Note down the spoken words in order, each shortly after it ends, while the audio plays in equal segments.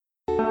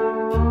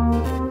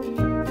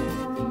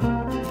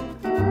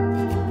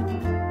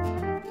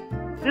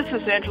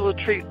is Angela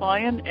Treat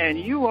Lyon, and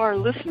you are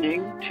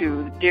listening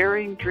to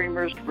Daring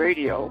Dreamers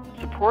Radio,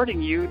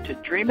 supporting you to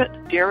dream it,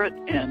 dare it,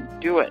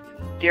 and do it.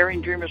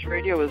 Daring Dreamers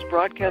Radio is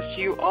broadcast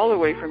to you all the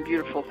way from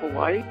beautiful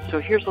Hawaii, so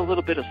here's a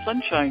little bit of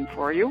sunshine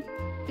for you.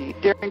 The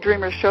Daring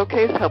Dreamers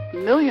Showcase helped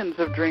millions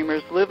of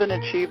dreamers live and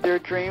achieve their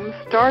dreams,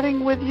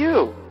 starting with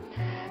you.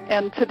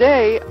 And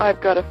today,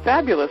 I've got a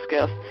fabulous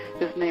guest.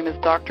 His name is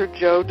Dr.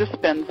 Joe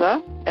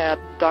Dispenza at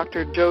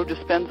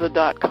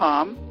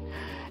drjoedispenza.com.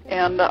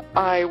 And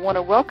I want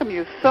to welcome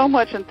you so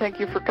much and thank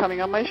you for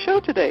coming on my show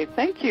today.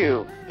 Thank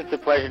you. It's a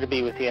pleasure to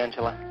be with you,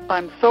 Angela.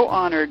 I'm so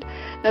honored.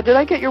 Now, did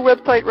I get your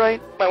website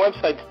right? My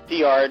website's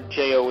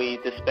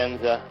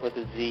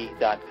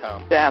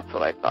drjoedispenza.com. That's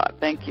what I thought.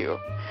 Thank you.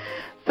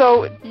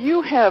 So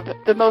you have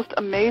the most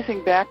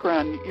amazing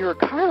background. You're a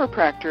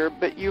chiropractor,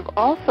 but you've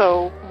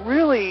also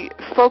really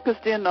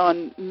focused in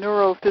on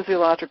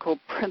neurophysiological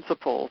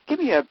principles. Give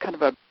me a kind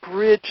of a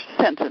bridge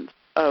sentence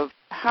of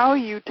how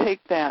you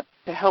take that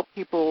to help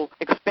people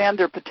expand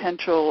their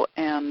potential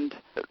and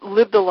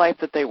live the life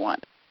that they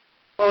want.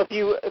 Well,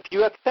 if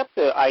you accept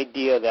the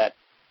idea that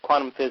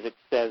quantum physics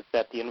says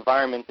that the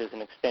environment is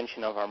an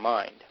extension of our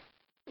mind,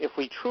 if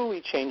we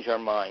truly change our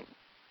mind,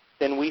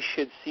 then we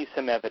should see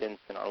some evidence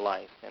in our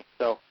life. And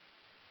so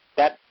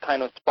that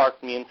kind of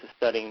sparked me into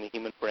studying the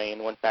human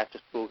brain, went back to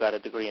school, got a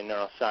degree in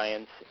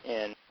neuroscience,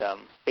 and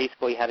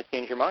basically how to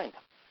change your mind.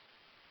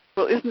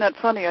 Well, isn't that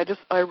funny? I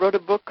wrote a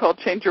book called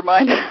Change Your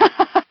Mind.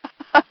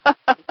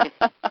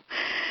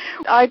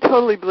 I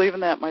totally believe in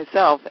that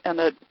myself, and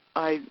that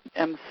I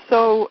am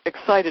so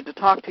excited to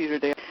talk to you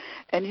today.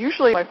 And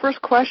usually my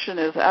first question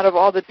is, out of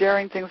all the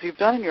daring things you've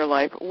done in your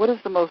life, what is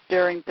the most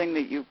daring thing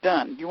that you've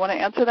done? You want to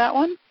answer that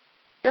one?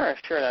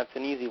 Sure. That's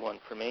an easy one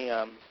for me.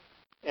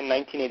 In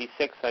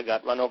 1986, I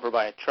got run over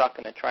by a truck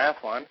in a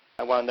triathlon.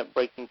 I wound up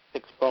breaking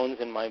 6 bones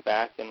in my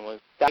back and was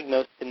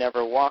diagnosed to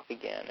never walk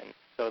again. And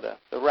so the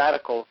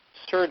radical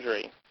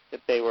surgery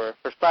that they were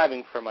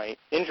prescribing for my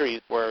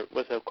injuries was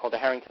called a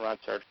Harrington rod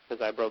surgery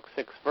because I broke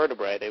 6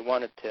 vertebrae. They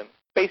wanted to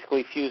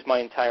basically fuse my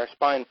entire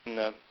spine from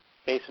the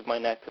base of my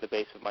neck to the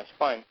base of my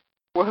spine.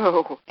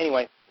 Whoa.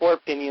 Anyway, 4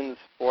 opinions,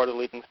 4 of the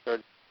leading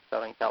surgeons in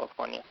Southern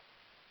California.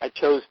 I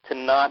chose to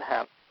not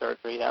have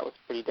surgery. That was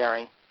pretty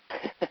daring.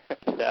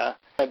 And,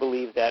 I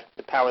believe that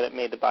the power that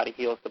made the body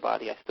heals the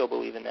body. I still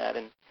believe in that.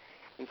 And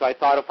so I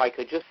thought if I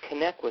could just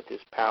connect with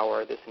this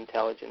power, this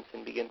intelligence,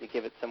 and begin to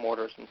give it some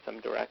orders and some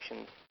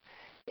directions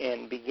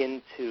and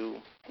begin to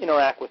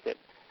interact with it,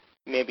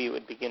 maybe it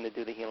would begin to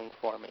do the healing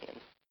for me.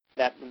 And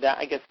that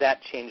I guess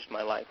that changed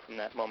my life from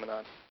that moment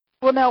on.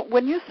 Well, now,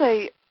 when you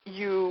say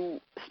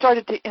you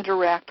started to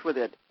interact with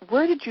it,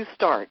 where did you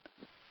start?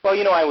 Well,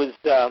 I was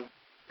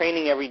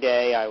training every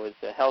day. I was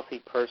a healthy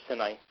person.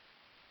 I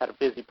had a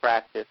busy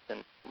practice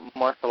and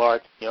martial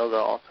arts and yoga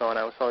also, and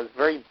I was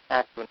very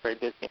active and very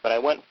busy. But I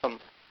went from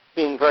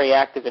being very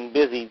active and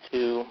busy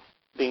to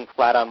being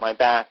flat on my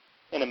back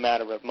in a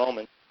matter of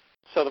moments.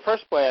 So the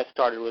first way I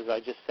started was I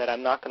just said,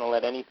 I'm not going to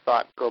let any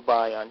thought go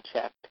by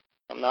unchecked.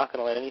 I'm not going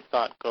to let any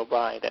thought go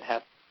by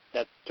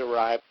that's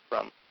derived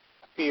from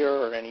fear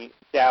or any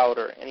doubt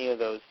or any of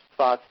those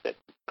thoughts that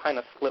kind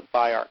of slip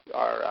by our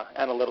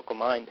analytical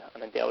mind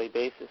on a daily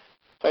basis.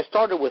 So I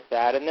started with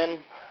that, and then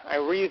I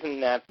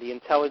reasoned that the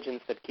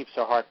intelligence that keeps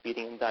our heart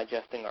beating and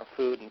digesting our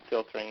food and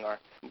filtering our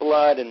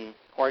blood and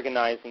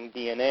organizing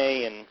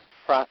DNA and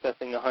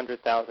processing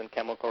 100,000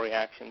 chemical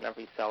reactions in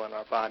every cell in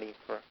our body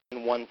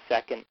in 1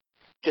 second,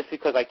 just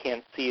because I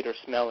can't see it or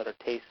smell it or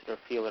taste it or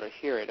feel it or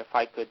hear it, if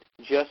I could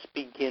just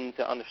begin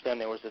to understand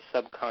there was a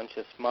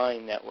subconscious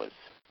mind that was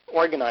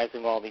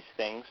organizing all these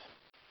things,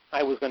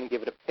 I was going to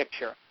give it a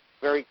picture,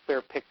 very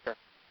clear picture,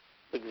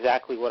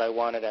 exactly what I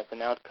wanted as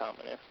an outcome.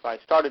 And if I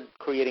started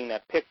creating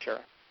that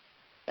picture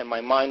and my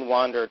mind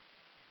wandered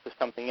to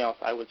something else,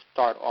 I would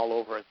start all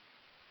over it.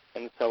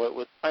 And so it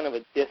was kind of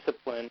a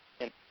discipline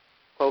and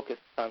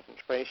focused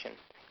concentration.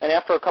 And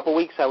after a couple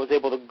weeks, I was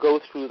able to go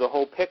through the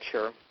whole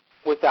picture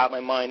without my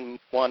mind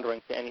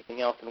wandering to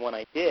anything else. And when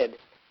I did,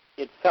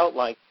 it felt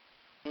like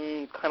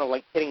kind of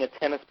like hitting a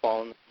tennis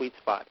ball in the sweet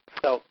spot. It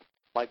felt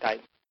like I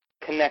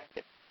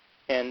connected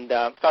and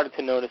started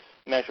to notice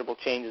measurable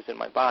changes in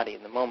my body.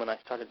 And the moment I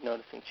started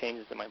noticing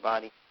changes in my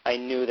body, I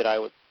knew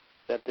that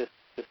this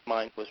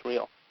mind was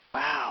real.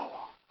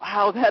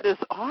 Wow, that is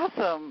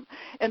awesome.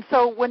 And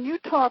so when you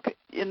talk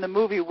in the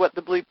movie What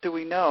the Bleep Do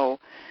We Know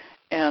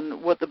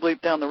and What the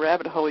Bleep Down the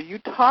Rabbit Hole, you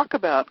talk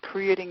about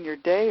creating your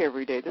day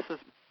every day. This has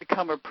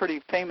become a pretty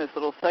famous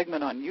little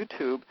segment on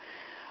YouTube.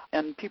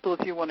 And people,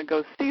 if you want to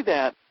go see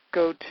that,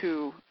 go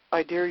to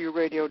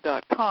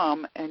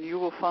idareyouradio.com and you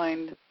will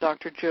find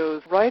Dr.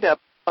 Joe's write-up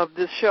of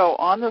this show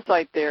on the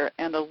site there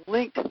and a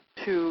link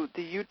to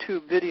the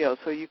YouTube video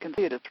so you can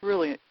see it. It's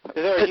really... Is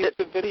there a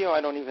YouTube video?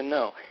 I don't even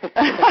know.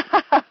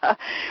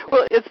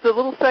 Well, it's the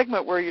little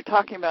segment where you're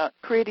talking about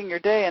creating your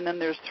day, and then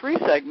there's 3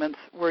 segments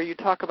where you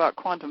talk about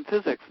quantum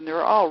physics, and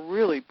they're all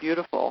really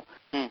beautiful.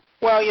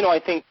 Well, I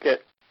think that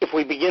if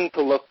we begin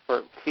to look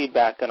for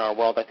feedback in our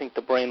world, I think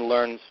the brain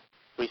learns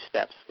 3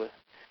 steps with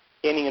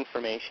gaining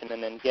information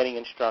and then getting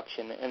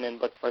instruction, and then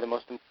but for the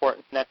most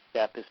important next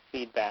step is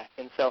feedback.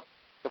 And so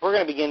if we're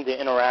going to begin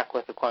to interact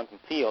with the quantum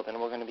field and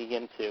we're going to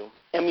begin to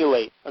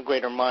emulate a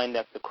greater mind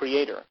that's the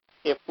creator,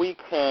 if we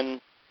can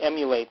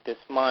emulate this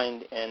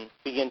mind and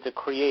begin to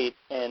create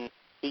and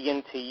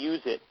begin to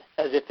use it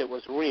as if it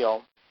was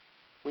real,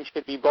 we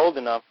should be bold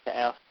enough to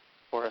ask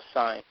for a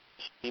sign.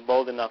 We should be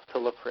bold enough to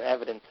look for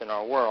evidence in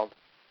our world,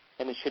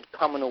 and it should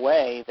come in a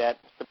way that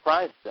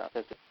surprises us.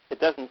 If it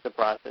doesn't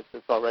surprise us,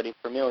 it's already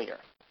familiar,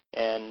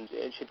 and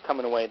it should come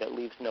in a way that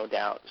leaves no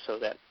doubt so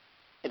that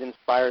it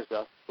inspires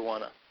us to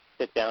want to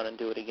sit down and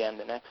do it again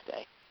the next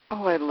day.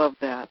 Oh, I love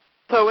that.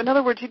 So, in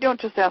other words, you don't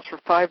just ask for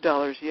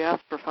 $5, you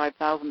ask for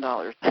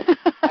 $5,000.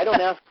 I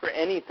don't ask for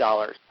any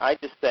dollars. I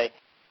just say,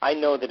 I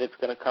know that it's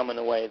going to come in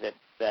a way that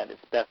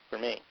it's best for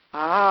me.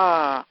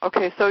 Ah,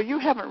 okay. So you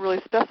haven't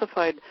really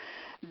specified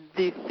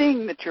the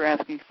thing that you're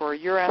asking for.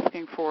 You're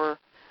asking for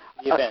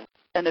The event.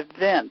 An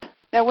event.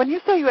 Now, when you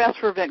say you ask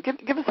for an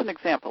event, give us an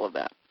example of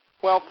that.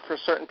 Well, for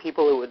certain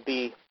people, it would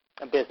be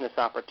a business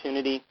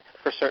opportunity.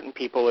 For certain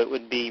people, it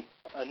would be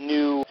a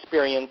new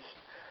experience.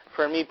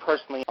 For me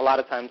personally, a lot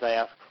of times I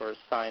ask for a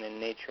sign in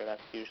nature.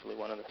 That's usually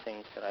one of the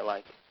things that I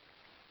like.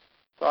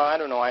 So I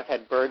don't know. I've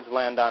had birds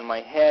land on my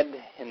head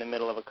in the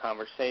middle of a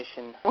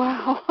conversation.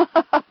 Wow.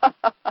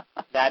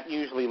 That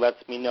usually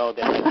lets me know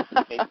that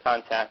I've made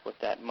contact with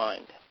that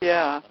mind.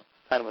 Yeah.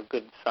 Kind of a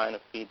good sign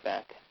of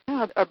feedback.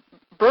 Yeah. A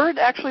bird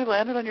actually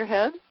landed on your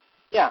head?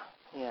 Yeah,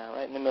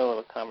 right in the middle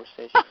of a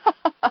conversation.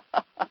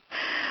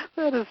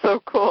 That is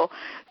so cool.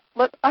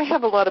 I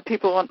have a lot of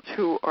people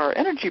who are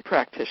energy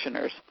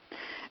practitioners,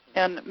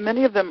 and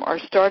many of them are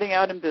starting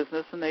out in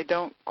business and they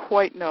don't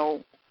quite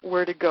know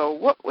where to go.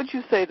 What would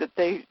you say that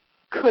they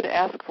could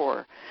ask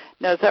for?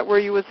 Now, is that where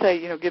you would say,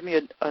 give me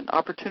an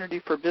opportunity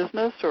for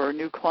business or a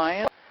new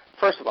client?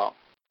 First of all,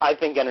 I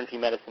think energy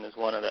medicine is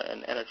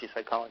and energy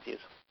psychology is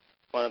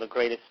one of the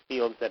greatest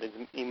fields that is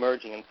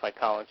emerging in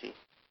psychology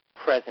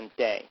present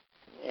day.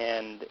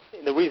 And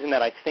the reason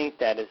that I think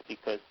that is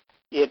because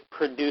it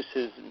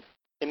produces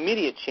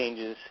immediate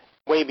changes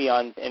way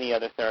beyond any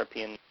other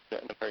therapy in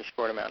a very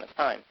short amount of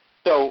time.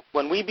 So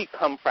when we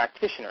become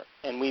practitioners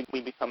and we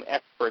become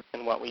experts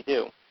in what we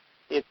do,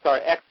 it's our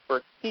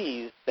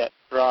expertise that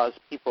draws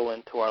people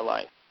into our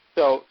life.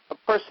 So a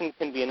person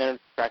can be an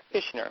energy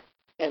practitioner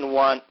and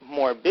want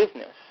more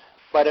business,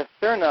 but if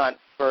they're not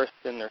versed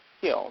in their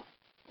skill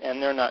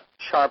and they're not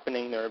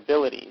sharpening their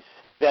abilities,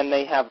 then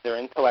they have their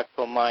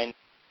intellectual mind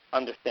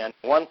understand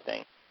one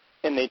thing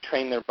and they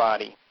train their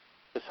body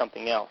to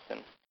something else. And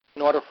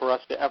in order for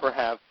us to ever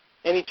have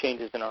any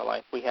changes in our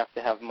life, we have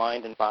to have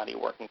mind and body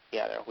working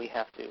together. We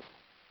have to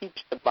teach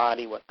the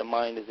body what the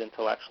mind is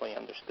intellectually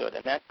understood,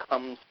 and that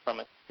comes from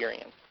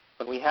experience.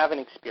 When we have an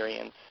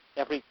experience,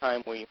 every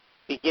time we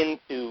begin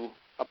to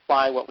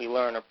apply what we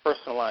learn or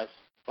personalize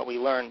what we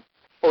learn,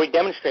 or we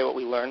demonstrate what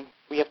we learn,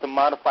 we have to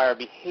modify our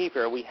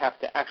behavior. We have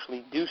to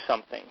actually do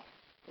something.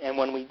 And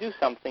when we do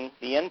something,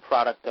 the end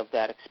product of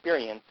that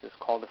experience is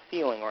called a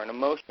feeling or an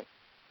emotion.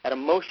 That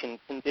emotion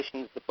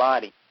conditions the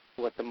body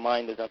to what the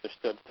mind has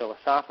understood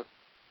philosophically.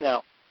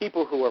 Now,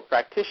 people who are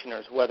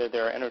practitioners, whether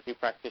they're energy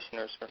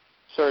practitioners or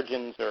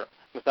surgeons or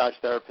massage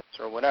therapists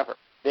or whatever,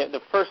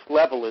 the first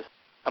level is to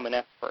become an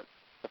expert.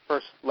 The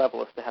first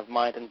level is to have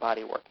mind and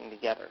body working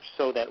together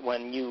so that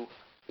when you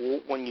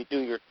do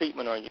your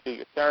treatment or you do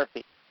your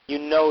therapy, you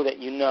know that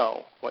you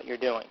know what you're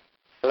doing.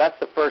 So that's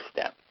the first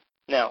step.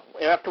 Now,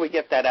 after we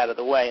get that out of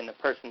the way and the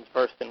person's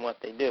versed in what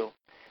they do,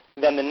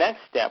 then the next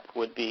step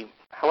would be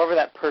however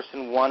that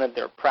person wanted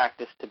their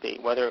practice to be,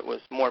 whether it was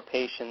more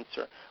patients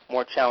or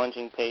more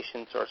challenging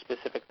patients or a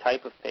specific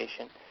type of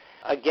patient.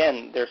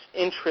 Again, their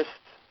interests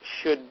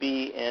should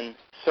be in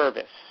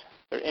service.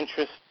 Their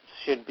interests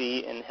should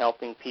be in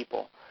helping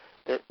people.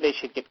 They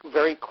should get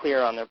very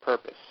clear on their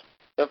purpose.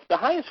 The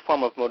highest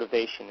form of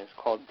motivation is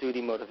called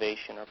duty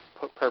motivation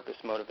or purpose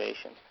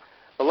motivation.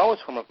 The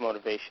lowest form of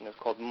motivation is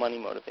called money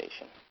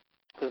motivation,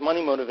 because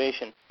money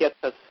motivation gets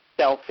us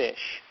selfish,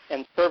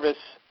 and service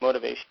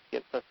motivation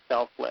gets us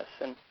selfless.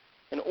 And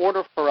in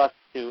order for us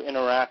to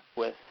interact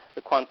with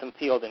the quantum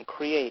field and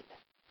create,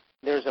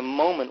 there's a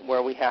moment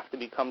where we have to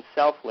become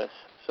selfless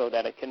so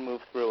that it can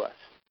move through us.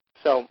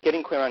 So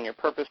getting clear on your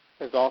purpose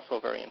is also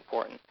very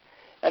important.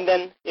 And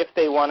then if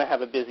they want to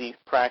have a busy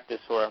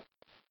practice or a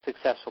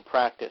successful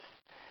practice,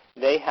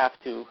 they have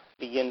to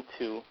begin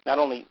to not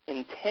only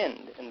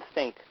intend and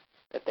think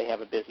that they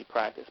have a busy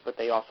practice, but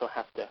they also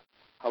have to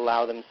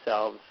allow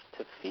themselves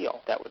to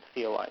feel that would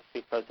feel like,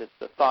 because it's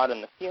the thought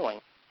and the feeling,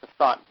 the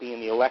thought being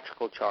the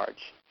electrical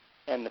charge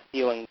and the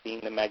feeling being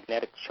the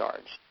magnetic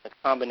charge. The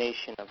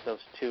combination of those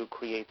two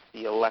creates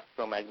the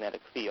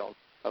electromagnetic field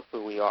of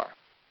who we are.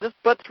 This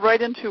butts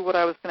right into what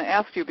I was going to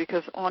ask you,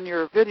 because on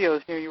your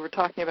videos, you were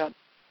talking about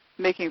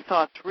making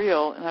thoughts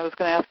real, and I was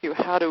going to ask you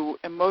how do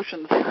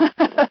emotions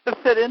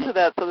fit into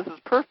that, so this is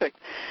perfect.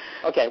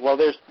 Okay, well,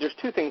 there's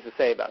two things to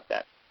say about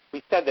that.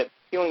 We said that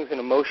feelings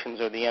and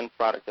emotions are the end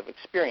product of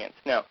experience.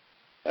 Now,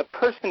 a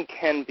person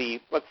can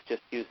be, let's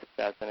just use this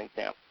as an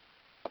example,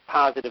 a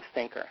positive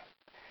thinker.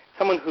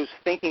 someone who's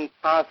thinking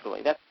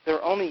positively,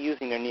 they're only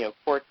using their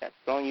neocortex.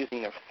 They're only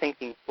using their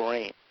thinking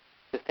brain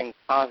to think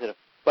positive.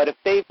 But if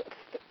they've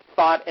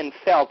thought and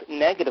felt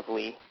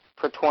negatively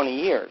for 20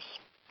 years,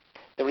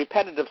 the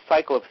repetitive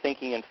cycle of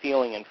thinking and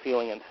feeling and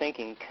feeling and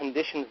thinking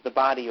conditions the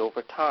body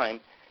over time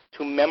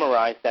to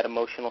memorize that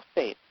emotional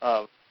state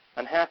of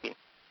unhappiness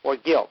or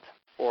guilt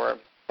or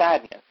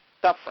sadness,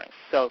 suffering.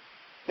 So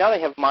now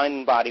they have mind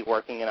and body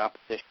working in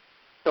opposition.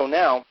 So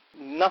now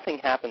nothing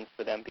happens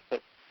for them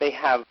because they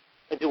have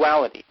a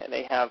duality.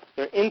 They have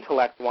their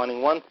intellect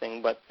wanting one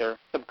thing, but their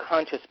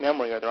subconscious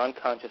memory or their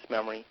unconscious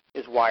memory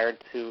is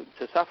wired to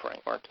suffering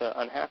or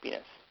to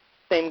unhappiness.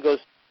 Same goes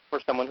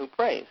for someone who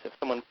prays. If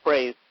someone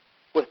prays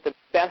with the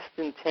best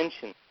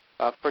intention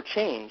for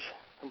change,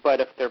 but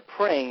if they're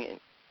praying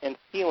and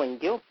feeling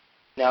guilt,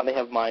 now they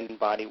have mind and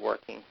body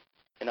working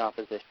in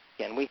opposition.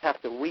 Again, we have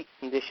to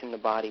recondition the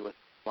body with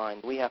the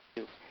mind. We have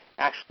to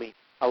actually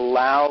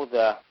allow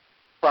the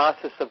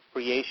process of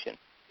creation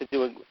to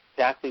do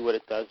exactly what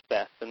it does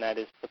best, and that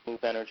is to move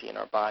energy in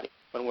our body.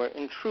 When we're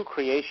in true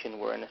creation,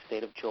 we're in a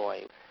state of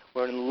joy.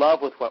 We're in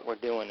love with what we're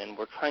doing, and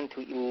we're trying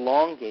to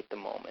elongate the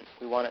moment.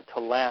 We want it to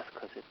last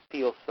because it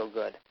feels so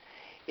good.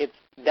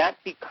 That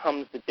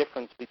becomes the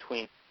difference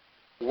between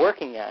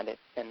working at it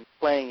and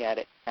playing at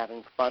it,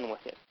 having fun with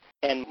it.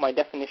 And my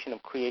definition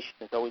of creation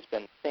has always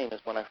been the same as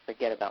when I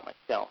forget about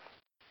myself.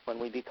 When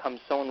we become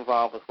so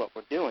involved with what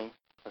we're doing,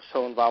 or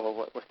so involved with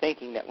what we're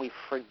thinking, that we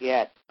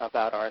forget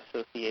about our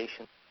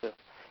associations with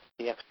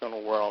the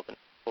external world and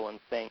people and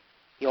things.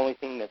 The only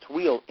thing that's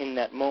real in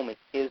that moment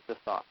is the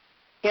thought.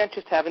 You can't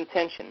just have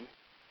intention,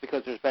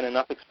 because there's been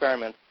enough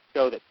experiments to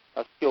show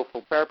that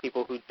skillful prayer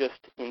people who just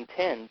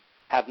intend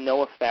have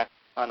no effect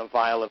on a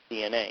vial of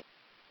DNA.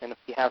 And if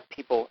you have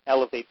people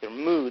elevate their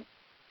mood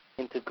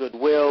into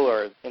goodwill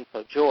or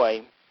into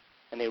joy,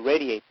 and they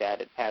radiate that,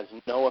 it has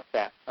no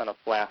effect on a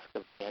flask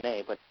of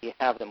DNA. But if you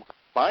have them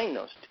combine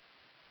those two,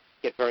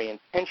 get very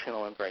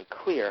intentional and very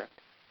clear,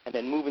 and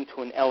then move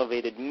into an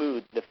elevated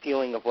mood, the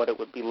feeling of what it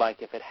would be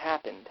like if it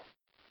happened,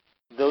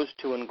 those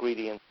two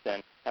ingredients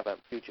then have a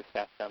huge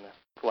effect on the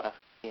flask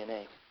of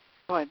DNA.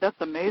 Boy, that's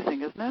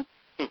amazing, isn't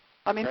it?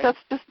 I mean, right?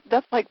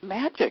 that's like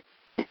magic.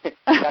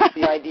 That's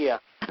the idea.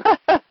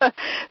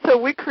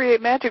 So we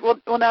create magic.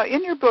 Well, now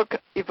in your book,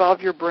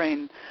 Evolve Your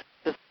Brain,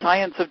 The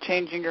Science of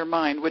Changing Your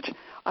Mind, which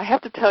I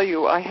have to tell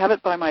you, I have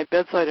it by my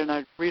bedside, and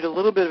I read a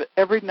little bit of it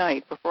every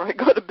night before I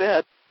go to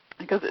bed.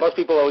 Because most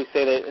people always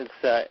say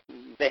that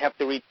they have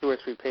to read 2 or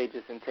 3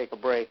 pages and take a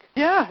break.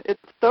 Yeah,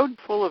 it's so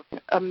full of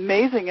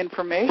amazing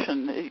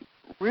information,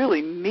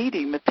 really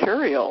meaty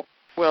material.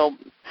 Well,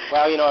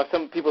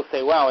 some people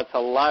say, wow, it's a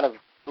lot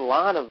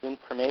of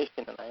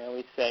information, and I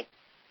always say,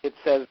 it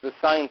says the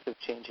science of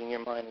changing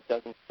your mind. It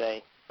doesn't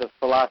say the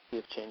philosophy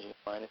of changing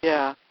your mind.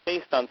 It's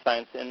based on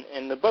science,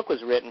 and the book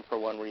was written for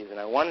one reason.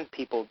 I wanted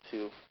people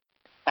to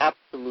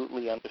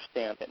absolutely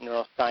understand that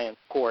neuroscience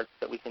supports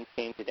that we can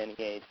change at any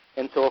age.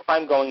 And so if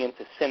I'm going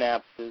into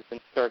synapses and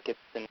circuits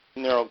and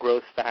neural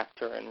growth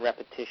factor and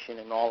repetition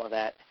and all of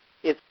that,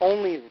 it's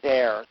only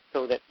there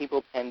so that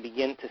people can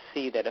begin to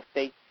see that if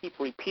they keep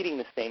repeating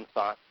the same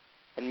thoughts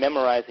and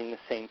memorizing the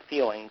same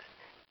feelings,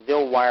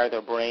 they'll wire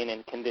their brain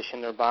and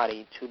condition their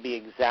body to be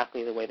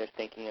exactly the way they're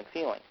thinking and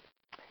feeling.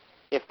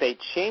 If they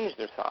change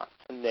their thoughts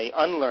and they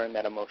unlearn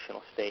that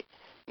emotional state,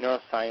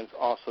 neuroscience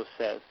also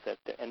says that,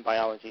 and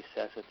biology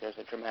says that there's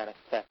a dramatic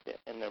effect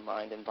in their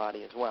mind and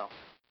body as well.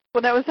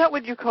 Well, now, is that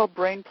what you call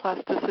brain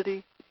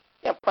plasticity?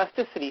 Yeah,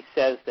 plasticity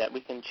says that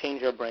we can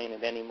change our brain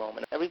at any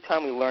moment. Every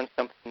time we learn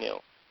something new,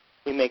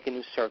 we make a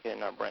new circuit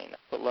in our brain.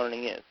 That's what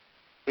learning is.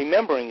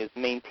 Remembering is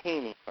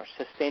maintaining or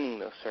sustaining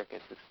those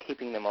circuits. It's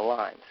keeping them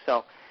alive.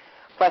 So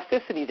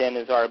plasticity then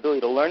is our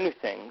ability to learn new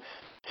things,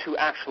 to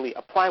actually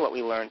apply what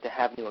we learn to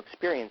have new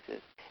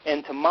experiences,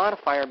 and to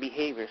modify our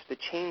behaviors, to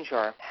change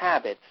our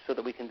habits so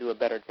that we can do a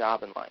better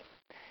job in life.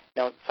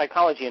 Now,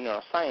 psychology and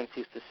neuroscience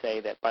used to say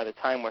that by the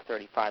time we're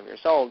 35 years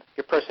old,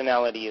 your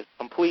personality is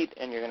complete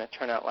and you're going to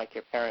turn out like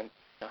your parents,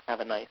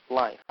 have a nice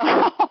life.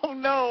 Oh,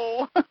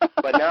 no.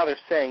 But now they're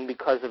saying,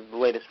 because of the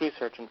latest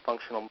research in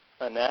functional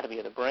anatomy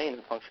of the brain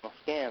and functional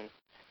scans,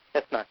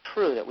 that's not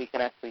true, that we can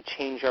actually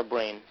change our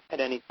brain at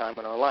any time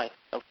in our life.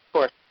 Of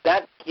course,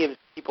 that gives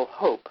people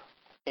hope.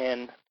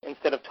 And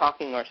instead of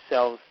talking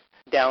ourselves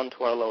down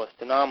to our lowest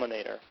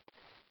denominator,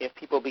 if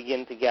people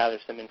begin to gather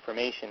some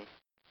information,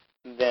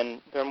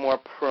 then they're more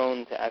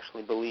prone to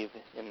actually believe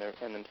in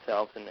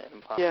themselves and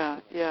in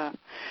possibility. Yeah.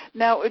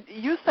 Now,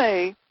 you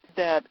say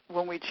that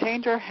when we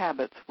change our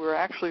habits, we're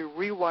actually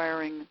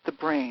rewiring the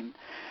brain.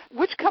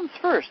 Which comes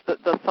first,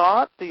 the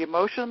thought, the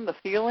emotion, the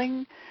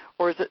feeling,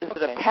 or is it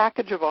a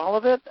package of all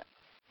of it?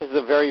 This is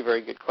a very,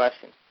 very good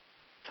question.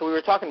 So we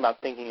were talking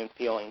about thinking and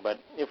feeling, but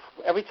if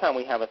every time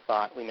we have a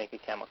thought, we make a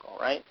chemical,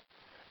 right?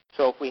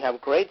 So if we have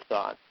great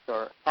thoughts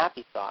or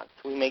happy thoughts,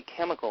 we make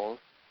chemicals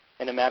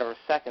in a matter of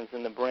seconds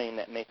in the brain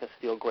that make us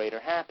feel great or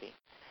happy.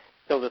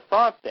 So the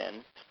thought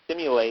then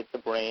stimulates the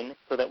brain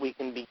so that we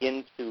can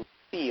begin to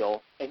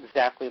feel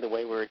exactly the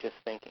way we were just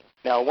thinking.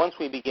 Now, once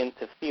we begin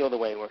to feel the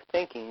way we're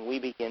thinking, we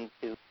begin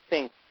to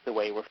think the way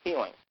way we're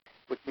feeling,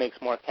 which makes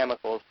more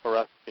chemicals for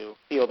us to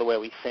feel the way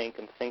we think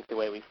and think the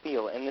way we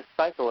feel. And this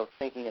cycle of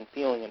thinking and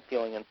feeling and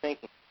feeling and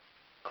thinking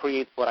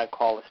creates what I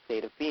call a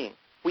state of being.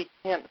 We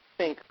can't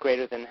think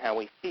greater than how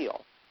we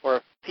feel, or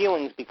if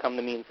feelings become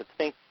the means of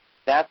thinking,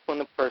 that's when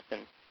the person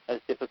has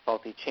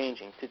difficulty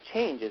changing. To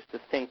change is to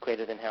think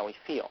greater than how we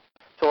feel.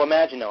 So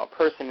imagine now a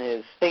person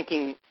is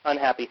thinking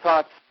unhappy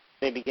thoughts,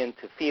 they begin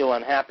to feel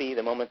unhappy.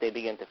 The moment they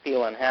begin to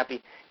feel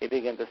unhappy, they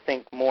begin to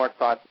think more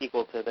thoughts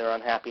equal to their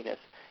unhappiness,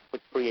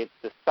 which creates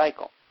this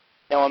cycle.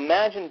 Now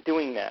imagine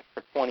doing that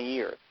for 20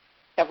 years.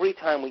 Every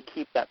time we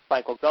keep that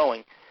cycle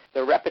going,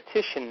 the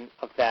repetition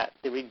of that,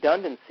 the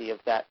redundancy of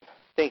that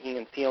thinking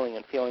and feeling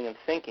and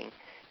thinking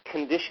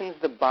conditions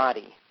the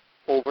body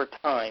over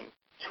time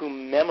to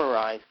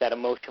memorize that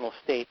emotional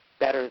state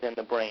better than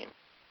the brain.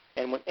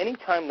 And any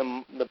time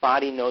the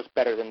body knows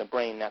better than the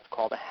brain, that's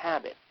called a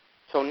habit.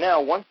 So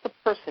now once the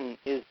person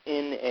is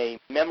in a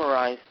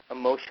memorized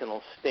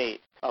emotional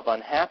state of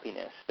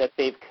unhappiness that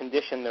they've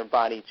conditioned their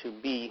body to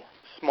be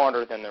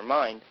smarter than their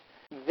mind,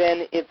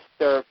 then it's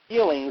their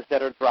feelings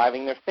that are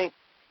driving their thinking.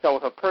 So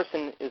if a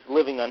person is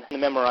living on a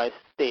memorized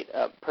state,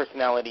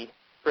 personality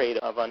trait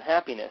of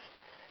unhappiness,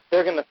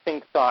 they're going to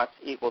think thoughts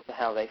equal to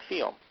how they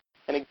feel.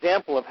 An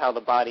example of how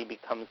the body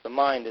becomes the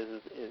mind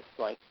is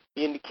like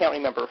you can't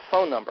remember a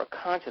phone number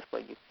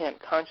consciously. You can't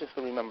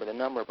consciously remember the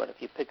number, but if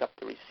you pick up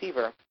the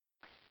receiver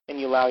and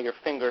you allow your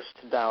fingers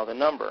to dial the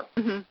number,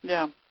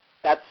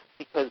 that's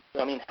because,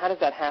 how does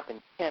that happen?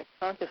 You can't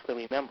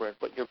consciously remember it,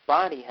 but your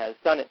body has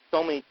done it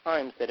so many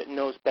times that it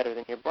knows better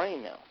than your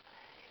brain now.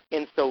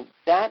 And so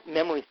that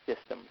memory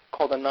system,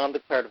 called a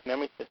non-declarative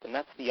memory system,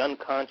 that's the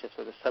unconscious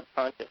or the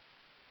subconscious.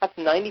 That's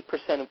 90%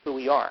 of who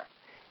we are.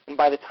 And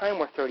by the time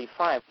we're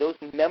 35, those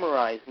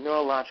memorized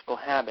neurological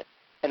habits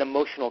and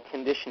emotional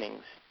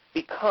conditionings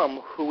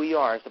become who we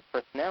are as a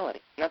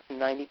personality. And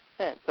that's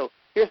 90%. So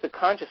here's the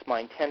conscious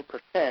mind,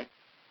 10%,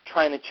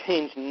 trying to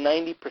change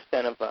 90%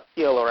 of a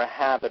feel or a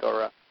habit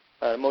or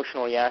an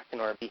emotional reaction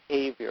or a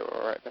behavior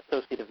or an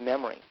associative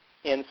memory.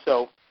 And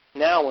so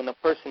now when the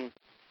person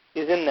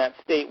is in that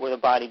state where the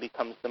body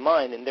becomes the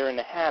mind and they're in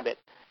a habit,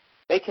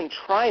 they can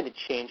try to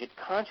change it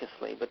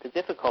consciously, but the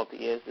difficulty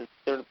is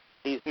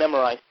these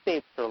memorized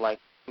states are like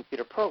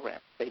computer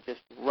programs. They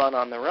just run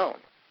on their own.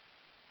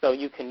 So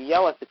you can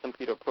yell at the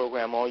computer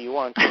program all you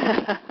want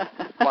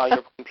while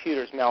your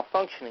computer's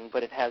malfunctioning,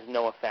 but it has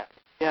no effect.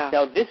 Yeah.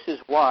 Now, this is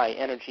why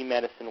energy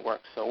medicine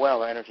works so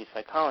well, or energy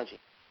psychology,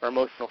 or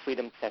emotional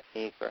freedom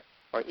technique,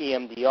 or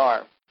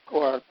EMDR,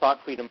 or thought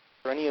freedom,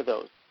 or any of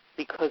those,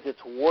 because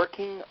it's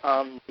working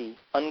on the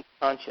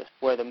unconscious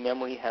where the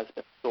memory has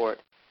been stored.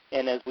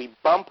 And as we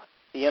bump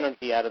the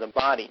energy out of the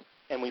body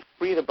and we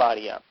free the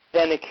body up,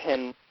 then it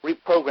can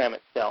reprogram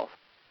itself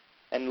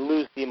and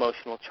lose the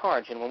emotional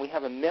charge. And when we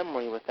have a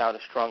memory without a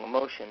strong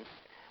emotion,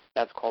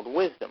 that's called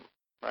wisdom,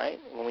 right?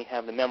 When we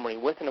have the memory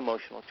with an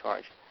emotional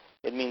charge,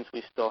 it means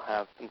we still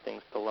have some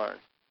things to learn.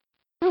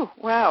 Ooh,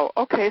 wow.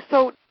 Okay,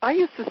 so I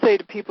used to say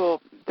to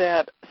people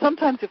that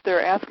sometimes if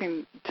they're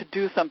asking to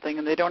do something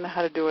and they don't know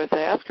how to do it,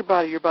 they ask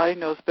your body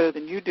knows better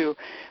than you do.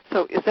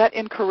 So is that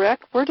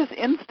incorrect? Where does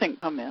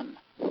instinct come in?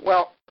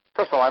 Well,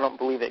 first of all, I don't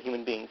believe that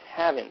human beings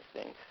have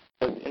instincts.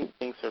 Those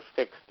instincts are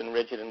fixed and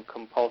rigid and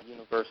compulsive,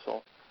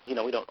 universal. We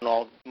don't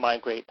all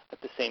migrate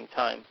at the same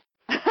time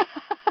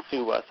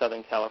to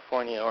Southern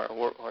California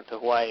or to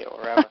Hawaii or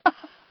wherever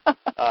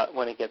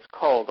when it gets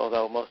cold,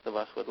 although most of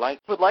us would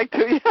like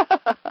to.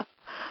 Yeah.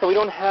 So we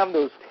don't have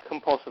those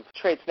compulsive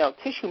traits. Now,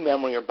 tissue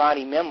memory or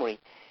body memory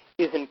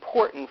is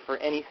important for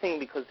anything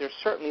because there's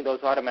certainly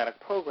those automatic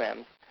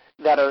programs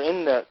that are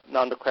in the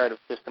non-declarative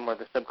system or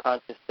the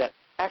subconscious that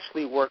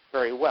actually work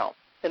very well.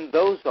 And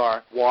those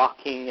are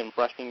walking and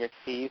brushing your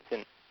teeth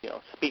and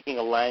speaking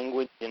a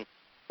language, and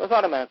those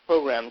automatic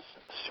programs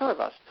serve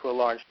us to a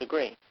large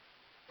degree.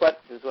 But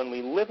when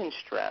we live in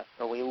stress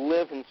or we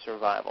live in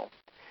survival,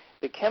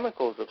 the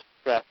chemicals of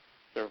stress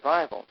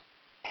survival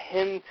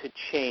tend to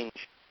change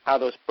how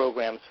those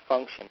programs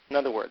function. In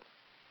other words,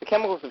 the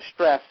chemicals of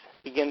stress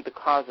begin to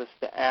cause us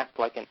to act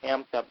like an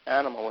amped-up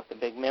animal with a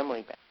big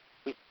memory bank.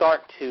 We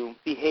start to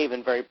behave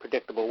in very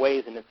predictable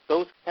ways, and it's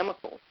those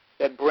chemicals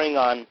that bring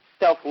on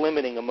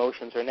self-limiting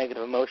emotions or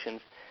negative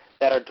emotions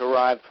that are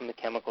derived from the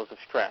chemicals of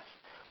stress,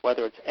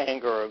 whether it's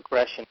anger or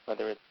aggression,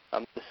 whether it's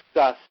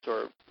disgust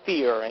or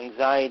fear or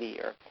anxiety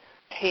or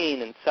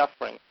pain and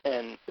suffering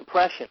and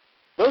depression.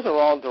 Those are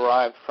all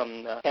derived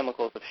from the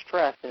chemicals of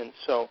stress, and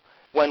so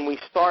when we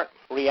start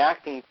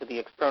reacting to the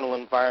external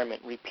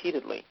environment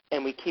repeatedly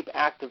and we keep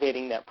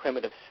activating that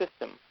primitive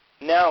system,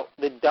 now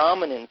the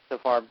dominance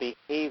of our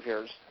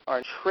behaviors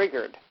are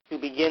triggered to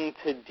begin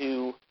to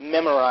do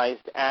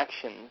memorized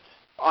actions,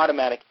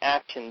 automatic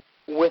actions,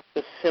 with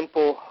the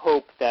simple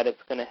hope that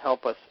it's going to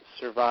help us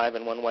survive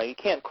in one way. You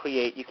can't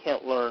create, you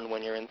can't learn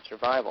when you're in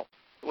survival.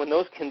 When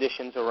those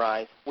conditions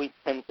arise, we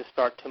tend to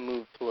start to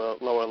move to a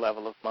lower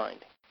level of mind.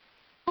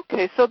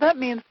 Okay, so that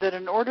means that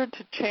in order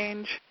to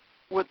change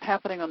what's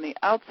happening on the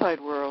outside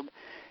world,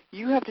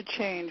 you have to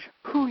change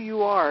who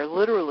you are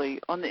literally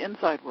on the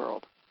inside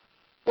world.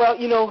 Well,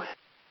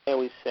 I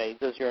always say,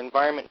 does your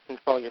environment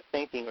control your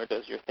thinking, or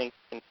does your thinking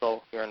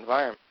control your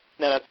environment?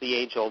 Now, that's the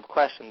age-old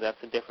question. That's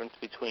the difference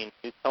between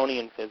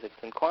Newtonian physics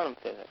and quantum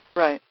physics.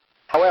 Right.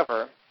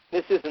 However,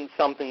 this isn't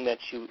something that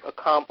you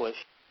accomplish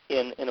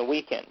in a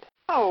weekend.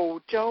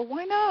 Oh, Joe,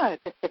 why not?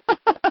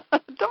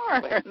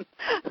 Darn.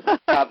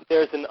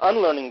 There's an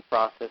unlearning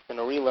process and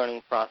a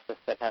relearning process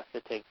that has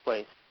to take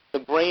place. The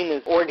brain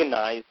is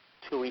organized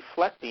to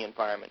reflect the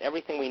environment.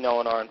 Everything we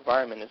know in our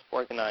environment is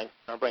organized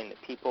in our brain. The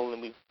people that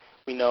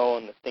we know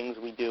and the things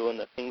we do and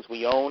the things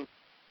we own,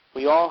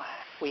 we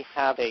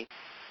have a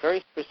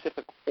very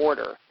specific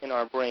order in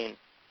our brain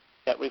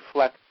that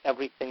reflects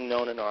everything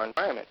known in our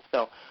environment.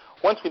 So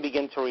once we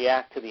begin to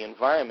react to the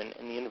environment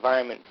and the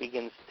environment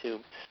begins to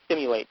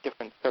stimulate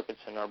different circuits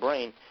in our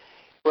brain,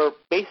 we're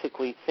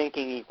basically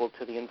thinking equal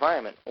to the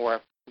environment,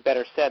 or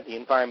better said, the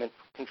environment's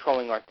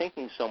controlling our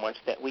thinking so much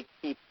that we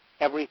keep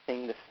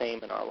everything the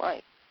same in our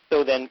life.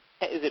 So then,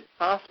 is it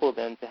possible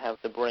then to have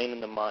the brain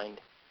and the mind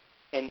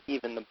and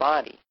even the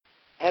body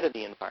ahead of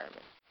the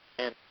environment?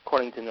 And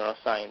according to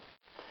neuroscience,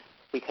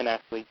 we can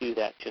actually do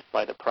that just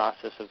by the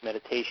process of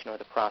meditation or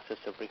the process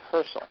of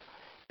rehearsal,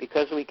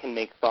 because we can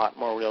make thought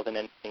more real than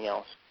anything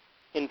else.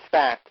 In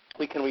fact,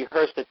 we can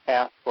rehearse a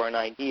task or an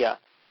idea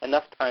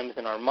enough times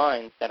in our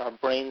minds that our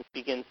brain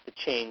begins to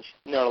change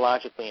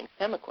neurologically and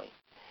chemically,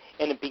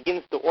 and it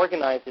begins to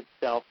organize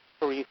itself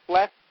to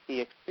reflect the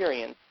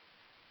experience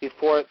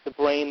before the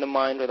brain, the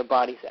mind, or the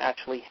bodies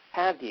actually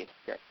had the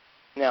experience.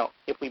 Now,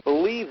 if we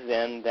believe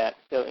then that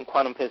in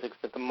quantum physics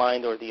that the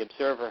mind or the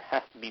observer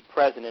has to be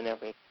present in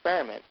every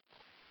experiment,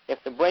 if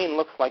the brain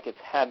looks like it's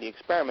had the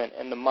experiment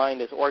and the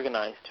mind is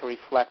organized to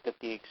reflect that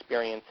the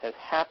experience has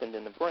happened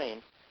in the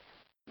brain,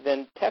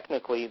 then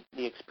technically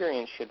the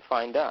experience should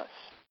find us.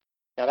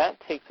 Now, that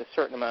takes a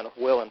certain amount of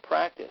will and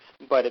practice,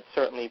 but it's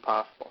certainly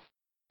possible.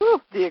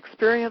 Whew, the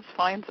experience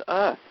finds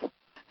us.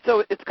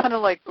 So it's kind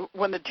of like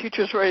when the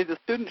teacher's ready, the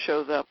student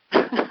shows up.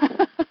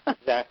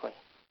 Exactly.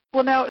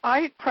 Well, now,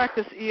 I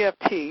practice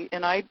EFT,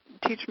 and I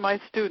teach my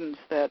students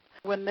that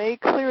when they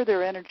clear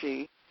their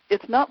energy,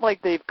 it's not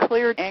like they've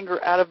cleared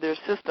anger out of their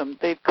system.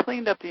 They've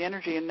cleaned up the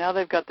energy, and now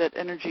they've got that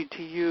energy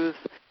to use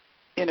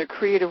in a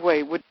creative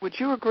way. Would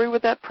you agree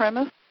with that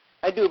premise?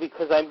 I do,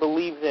 because I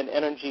believe that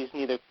energy is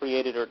neither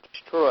created or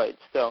destroyed.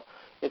 So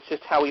it's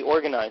just how we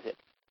organize it.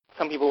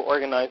 Some people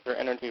organize their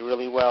energy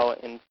really well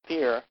in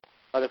fear.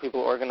 Other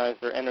people organize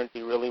their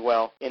energy really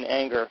well in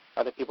anger.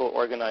 Other people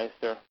organize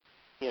their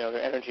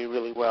energy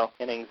really well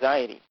in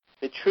anxiety.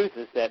 The truth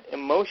is that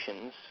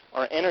emotions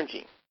are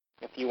energy.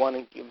 If you want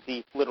to give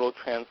the literal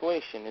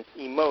translation, is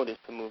emote is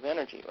to move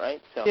energy,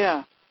 right? So,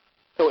 yeah.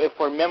 So if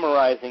we're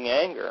memorizing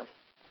anger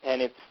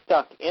and it's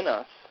stuck in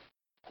us,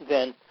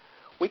 then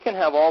we can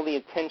have all the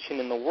attention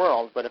in the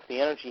world, but if the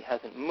energy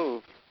hasn't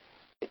moved,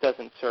 it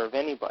doesn't serve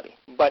anybody.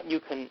 But you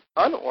can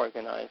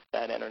unorganize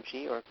that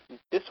energy or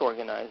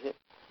disorganize it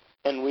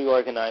and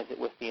reorganize it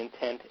with the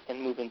intent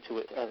and move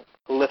into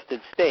a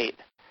lifted state,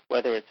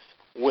 whether it's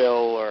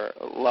will or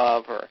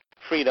love or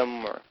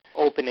freedom or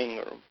opening,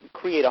 or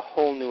create a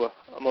whole new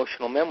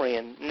emotional memory,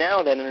 and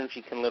now that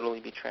energy can literally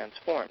be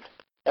transformed.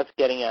 That's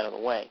getting out of the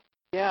way.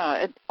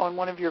 Yeah, on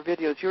one of your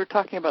videos, you were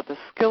talking about the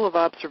skill of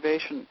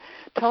observation.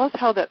 Tell us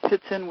how that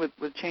fits in with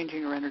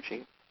changing your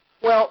energy.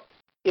 Well,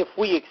 if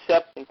we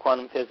accept in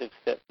quantum physics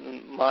that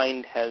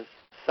mind has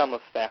some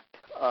effect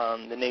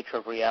on the nature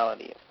of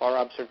reality, our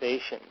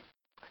observation,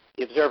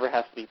 the observer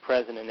has to be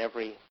present in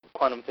every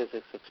quantum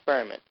physics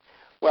experiment.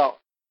 Well,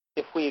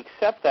 if we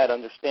accept that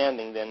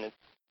understanding, then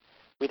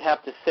we'd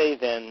have to say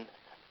then,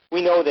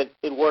 we know that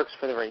it works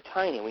for the very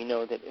tiny. We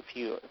know that if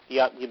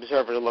the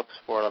observer looks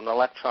for an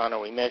electron,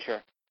 or we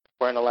measure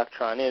where an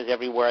electron is,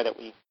 everywhere that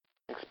we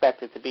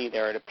expect it to be,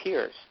 there it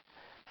appears.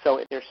 So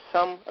if there's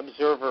some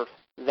observer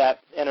that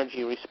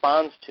energy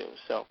responds to.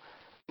 So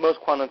most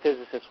quantum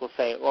physicists will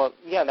say, well,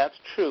 yeah, that's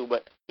true,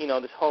 but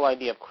this whole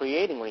idea of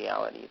creating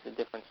reality is a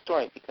different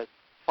story, because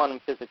quantum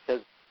physics says,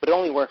 but it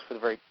only works for the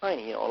very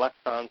tiny,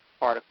 electrons,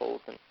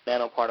 particles, and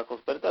nanoparticles,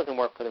 but it doesn't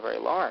work for the very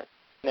large.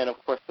 And then, of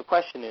course, the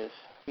question is,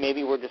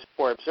 maybe we're just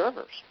poor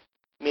observers.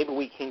 Maybe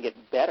we can get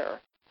better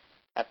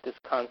at this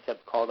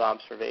concept called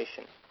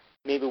observation.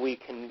 Maybe we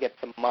can get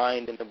the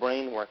mind and the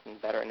brain working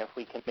better, and if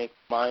we can make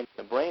the mind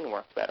and the brain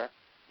work better,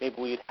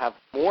 maybe we'd have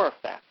more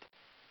effect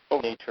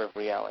over the nature of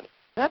reality.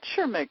 That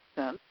sure makes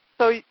sense.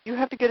 So you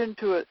have to get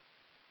into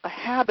a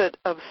habit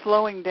of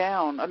slowing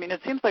down. I mean,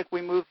 it seems like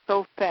we move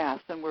so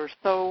fast and we're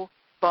so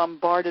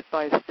bombarded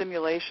by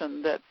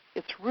stimulation that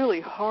it's really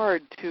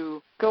hard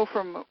to go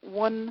from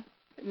one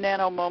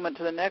nano moment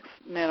to the next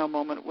nano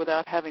moment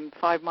without having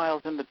 5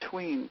 miles in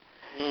between.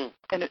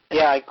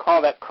 I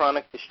call that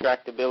chronic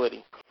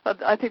distractibility.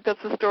 I think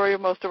that's the story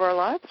of most of our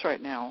lives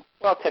right now.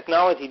 Well,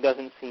 technology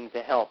doesn't seem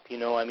to help,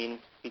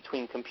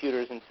 between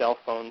computers and cell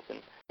phones,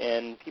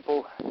 and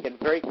people get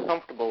very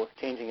comfortable with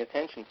changing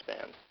attention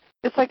spans.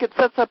 It's like it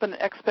sets up an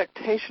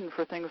expectation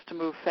for things to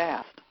move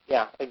fast.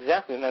 Yeah,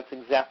 exactly, and that's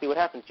exactly what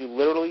happens. You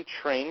literally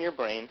train your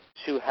brain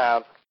to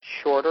have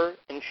shorter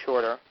and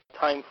shorter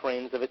time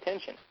frames of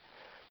attention.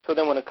 So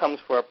then when it comes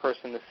for a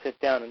person to sit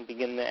down and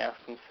begin to ask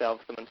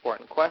themselves some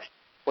important questions,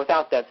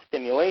 without that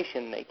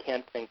stimulation, they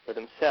can't think for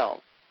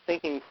themselves.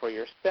 Thinking for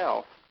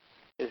yourself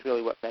is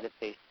really what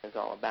meditation is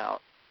all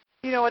about.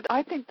 You know,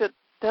 I think that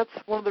that's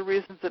one of the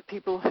reasons that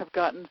people have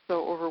gotten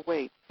so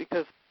overweight,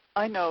 because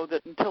I know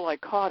that until I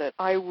caught it,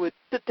 I would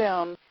sit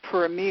down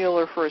for a meal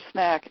or for a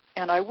snack,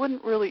 and I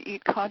wouldn't really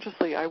eat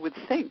consciously. I would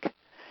think.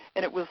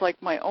 And it was like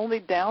my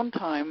only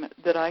downtime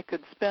that I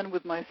could spend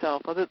with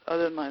myself, other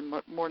than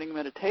my morning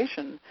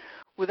meditation,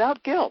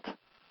 without guilt.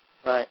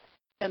 Right.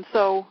 And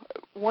so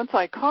once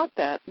I caught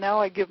that, now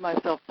I give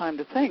myself time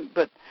to think.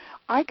 But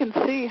I can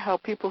see how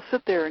people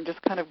sit there and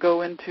just kind of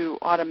go into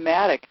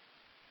automatic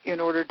in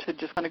order to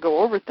just kind of go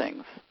over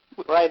things.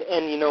 Right,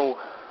 and you know,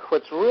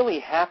 what's really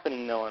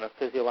happening, though, on a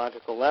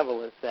physiological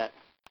level is that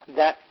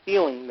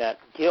feeling, that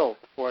guilt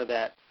or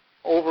that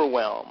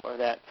overwhelm or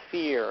that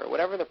fear, or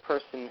whatever the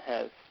person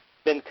has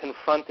been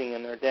confronting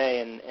in their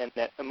day, and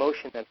that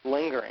emotion that's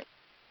lingering,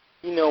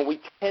 you know, we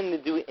tend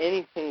to do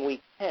anything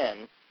we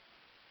can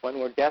when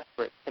we're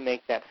desperate to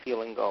make that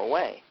feeling go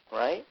away,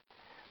 right?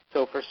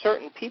 So for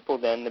certain people,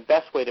 then, the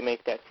best way to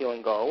make that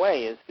feeling go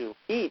away is to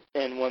eat,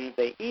 and when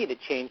they eat, it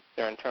changes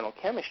their internal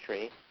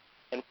chemistry,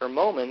 and for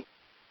moments,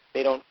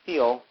 they don't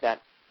feel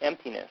that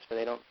emptiness, or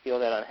they don't feel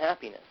that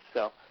unhappiness.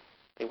 So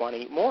they want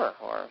to eat more,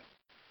 or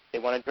they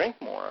want to drink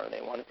more, or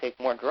they want to take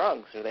more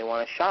drugs, or they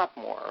want to shop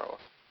more, or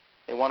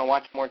they want to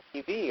watch more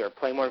TV or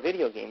play more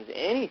video games,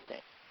 anything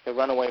to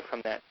run away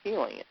from that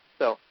feeling.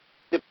 So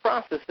the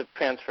process of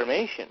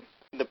transformation,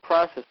 the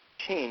process of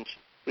change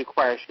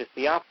requires just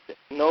the opposite,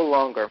 no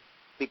longer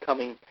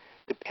becoming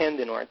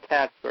dependent or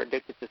attached or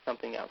addicted to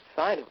something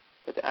outside of it,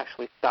 but to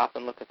actually stop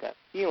and look at that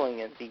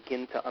feeling and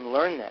begin to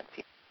unlearn that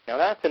feeling. Now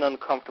that's an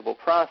uncomfortable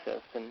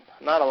process, and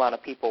not a lot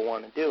of people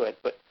want to do it,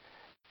 but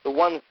the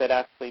ones that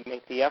actually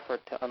make the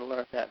effort to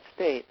unlearn that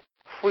state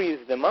frees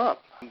them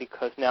up,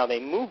 because now they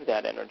move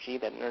that energy.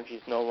 That energy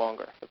is no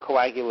longer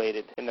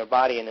coagulated in their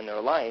body and in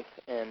their life,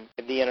 and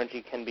the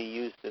energy can be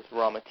used as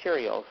raw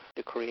materials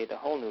to create a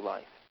whole new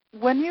life.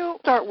 When you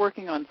start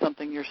working on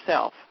something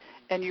yourself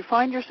and you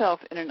find yourself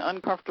in an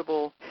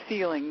uncomfortable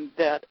feeling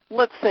that,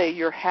 let's say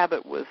your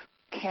habit was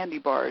candy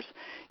bars,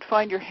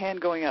 find your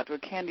hand going out to a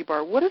candy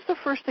bar, what is the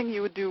first thing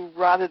you would do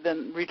rather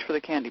than reach for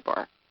the candy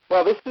bar?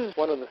 Well, this is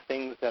one of the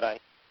things that I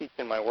teach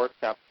in my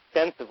workshop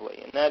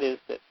extensively, and that is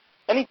that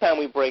anytime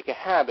we break a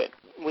habit,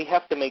 we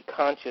have to make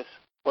conscious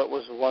what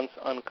was once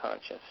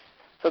unconscious.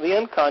 So the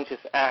unconscious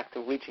act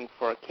of reaching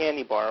for a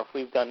candy bar, if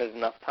we've done it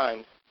enough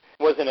times,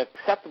 was an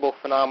acceptable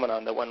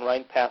phenomenon that went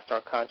right past our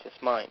conscious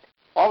mind.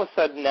 All of a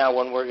sudden now,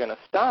 when we're going to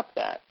stop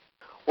that,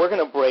 we're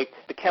going to break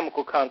the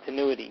chemical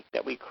continuity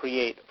that we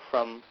create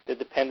from the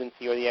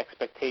dependency or the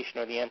expectation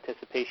or the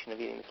anticipation of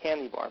eating the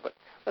candy bar. But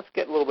let's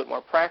get a little bit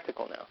more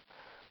practical now.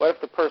 What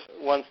if the person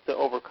wants to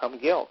overcome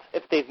guilt?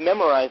 If they've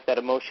memorized that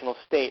emotional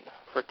state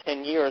for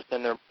 10 years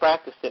and they've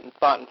practiced it and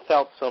thought and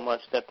felt so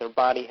much that their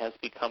body has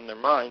become their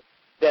mind,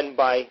 then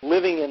by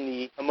living in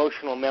the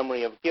emotional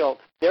memory of guilt,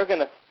 they're going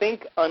to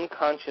think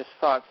unconscious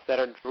thoughts that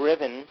are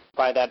driven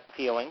by that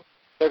feeling.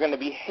 They're going to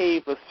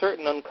behave with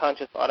certain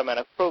unconscious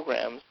automatic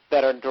programs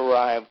that are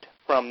derived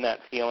from that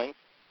feeling.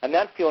 And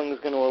that feeling is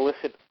going to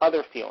elicit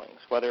other feelings,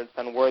 whether it's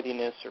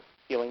unworthiness or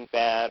feeling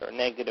bad or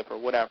negative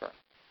or whatever.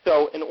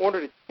 So in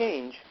order to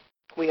change,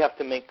 we have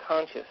to make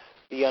conscious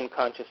the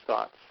unconscious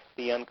thoughts,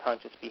 the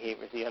unconscious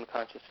behaviors, the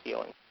unconscious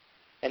feelings,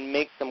 and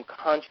make them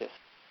conscious.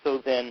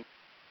 So then,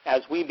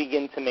 as we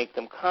begin to make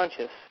them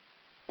conscious,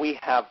 we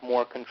have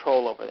more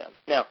control over them.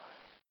 Now,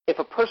 if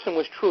a person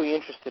was truly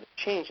interested in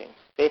changing,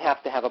 they'd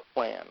have to have a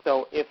plan.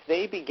 So if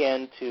they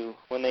began to,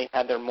 when they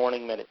had their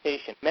morning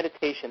meditation,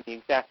 the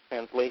exact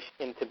translation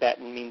in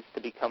Tibetan means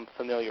to become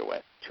familiar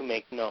with, to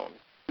make known.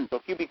 So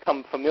if you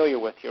become familiar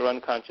with your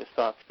unconscious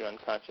thoughts, your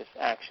unconscious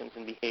actions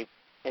and behaviors,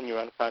 and your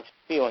unconscious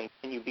feelings,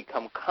 and you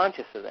become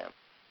conscious of them,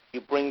 you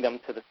bring them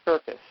to the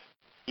surface,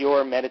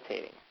 you're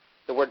meditating.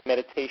 The word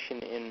meditation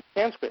in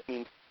Sanskrit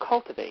means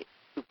cultivate,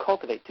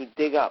 to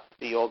dig up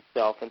the old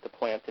self and to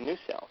plant a new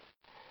self.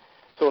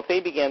 So if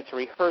they began to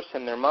rehearse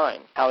in their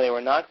mind how they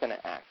were not going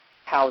to act,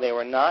 how they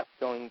were not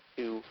going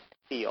to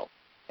feel,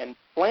 and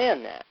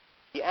plan that,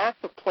 the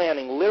act of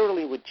planning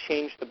literally would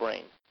change the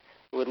brain.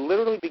 It would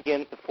literally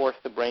begin to force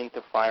the brain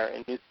to fire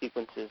in new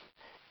sequences,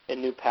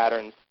 in new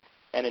patterns,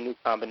 and in new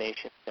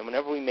combinations. And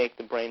whenever we make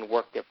the brain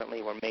work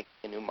differently, we're making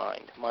a new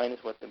mind. Mind is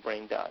what the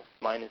brain does.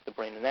 Mind is the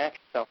brain in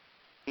action. So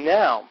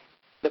now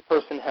the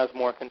person has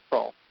more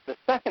control. The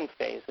second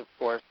phase, of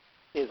course,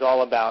 is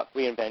all about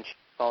reinvention.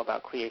 It's all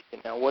about creation.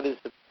 Now, what is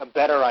a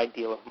better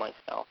ideal of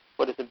myself?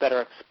 What is a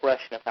better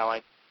expression of how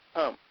I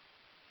become?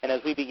 And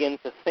as we begin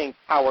to think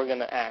how we're going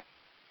to act,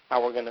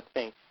 how we're going to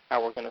think,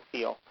 how we're going to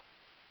feel,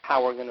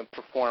 how we're going to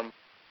perform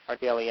our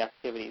daily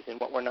activities and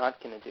what we're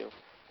not going to do,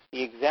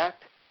 the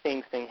exact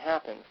same thing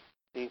happens.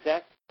 The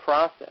exact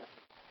process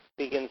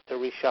begins to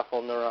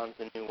reshuffle neurons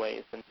in new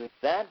ways, and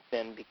that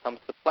then becomes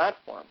the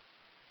platform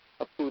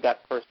of who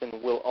that person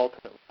will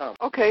ultimately become.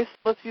 Okay, so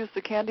let's use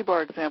the candy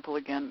bar example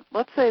again.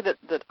 Let's say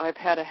that I've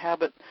had a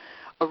habit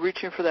of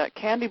reaching for that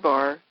candy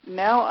bar,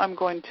 now I'm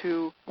going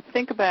to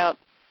think about,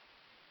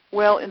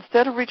 well,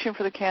 instead of reaching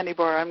for the candy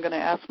bar, I'm going to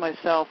ask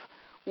myself,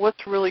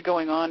 what's really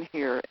going on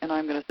here? And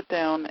I'm going to sit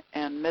down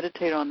and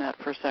meditate on that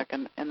for a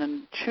second and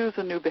then choose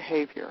a new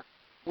behavior.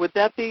 Would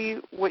that be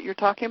what you're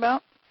talking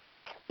about?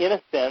 In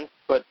a sense,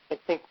 but I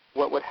think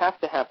what would have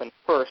to happen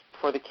first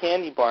for the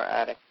candy bar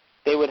addict,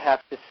 they would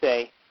have to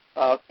say,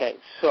 okay,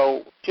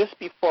 so just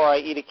before I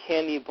eat a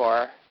candy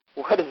bar,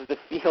 what is the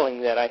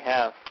feeling that I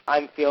have?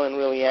 I'm feeling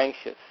really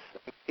anxious.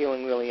 I'm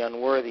feeling really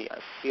unworthy.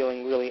 I'm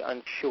feeling really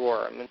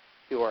unsure. I'm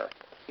insecure.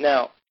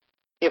 Now,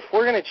 if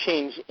we're going to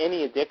change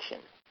any addiction,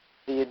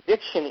 the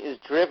addiction is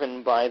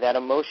driven by that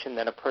emotion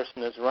that a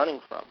person is running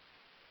from.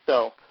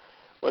 So,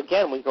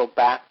 again, we go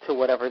back to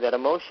whatever that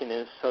emotion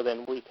is, so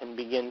then we can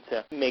begin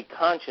to make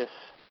conscious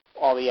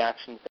all the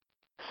actions.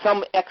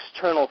 Some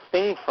external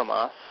thing from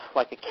us,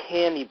 like a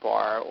candy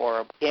bar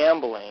or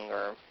gambling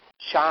or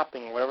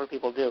shopping or whatever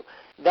people do,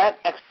 that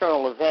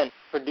external event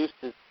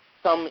produces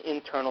some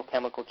internal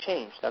chemical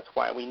change. That's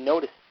why we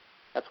notice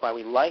it. That's why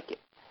we like it.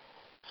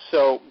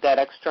 So that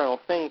external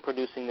thing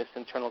producing this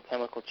internal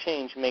chemical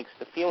change makes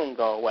the feeling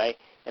go away,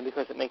 and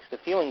because it makes the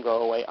feeling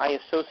go away, I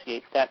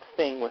associate that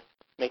thing with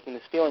making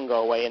this feeling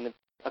go away, and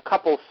a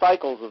couple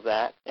cycles of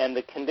that, and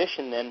the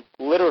condition then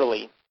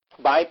literally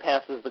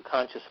bypasses the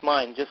conscious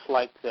mind, just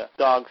like the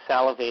dog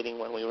salivating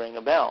when we ring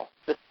a bell.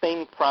 The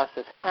same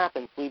process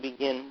happens. We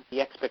begin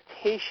the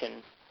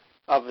expectation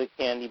of the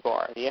candy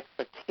bar, the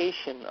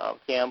expectation of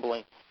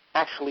gambling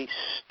actually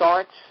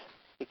starts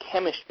the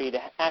chemistry to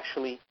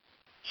actually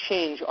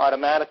change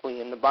automatically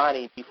in the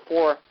body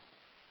before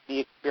the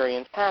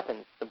experience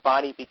happens. The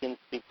body begins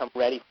to become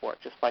ready for it,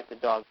 just like the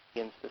dog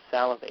begins to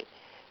salivate.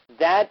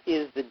 That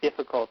is the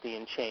difficulty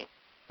in change.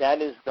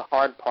 That is the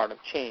hard part of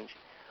change.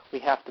 We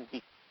have to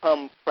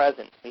become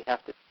present. We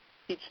have to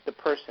teach the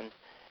person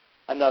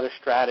another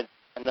strategy,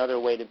 another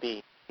way to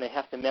be. And they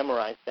have to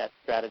memorize that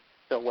strategy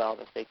so well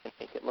that they can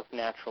make it look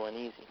natural and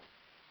easy.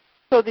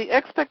 So the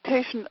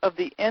expectation of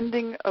the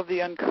ending of the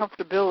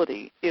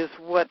uncomfortability is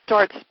what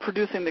starts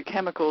producing the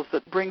chemicals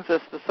that brings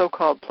us the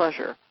so-called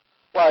pleasure.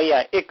 Well,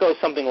 yeah, it goes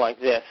something like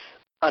this.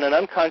 On an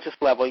unconscious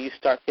level, you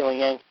start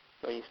feeling anxious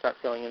or you start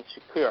feeling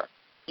insecure.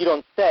 You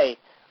don't say,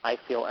 I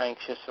feel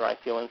anxious or I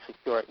feel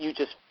insecure. You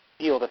just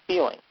feel the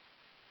feeling.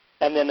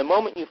 And then the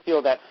moment you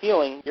feel that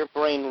feeling, your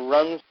brain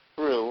runs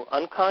through,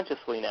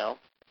 unconsciously now,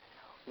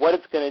 what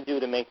it's going to do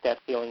to make that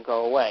feeling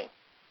go away.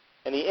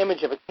 And the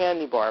image of a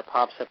candy bar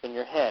pops up in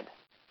your head.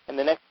 And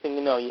the next thing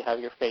you know, you have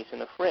your face in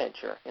the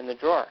fridge or in the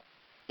drawer.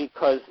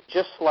 Because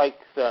just like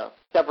the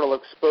several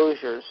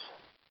exposures,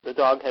 the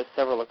dog has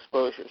several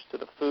exposures to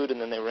the food,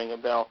 and then they ring a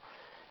bell.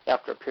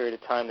 After a period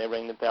of time, they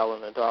ring the bell,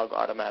 and the dog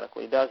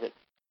automatically does it.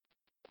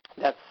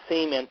 That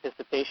same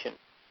anticipation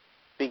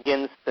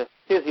begins to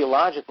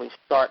physiologically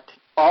start to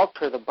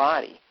alter the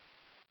body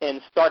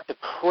and start to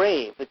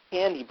crave the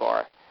candy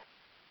bar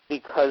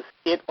because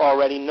it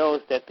already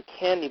knows that the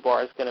candy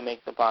bar is going to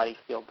make the body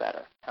feel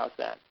better. How's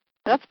that?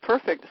 That's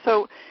perfect.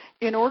 So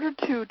in order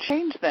to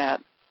change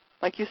that,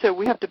 like you said,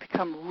 we have to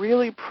become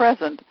really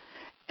present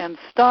and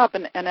stop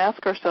and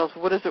ask ourselves,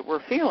 what is it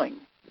we're feeling?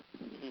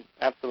 Mm-hmm.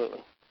 Absolutely.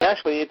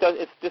 Actually,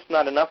 it's just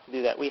not enough to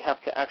do that. We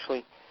have to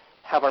actually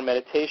have our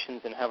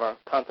meditations and have our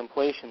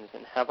contemplations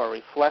and have our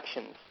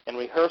reflections and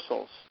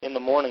rehearsals in the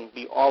morning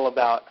be all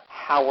about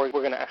how we're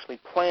going to actually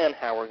plan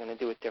how we're going to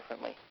do it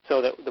differently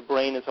so that the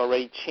brain is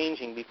already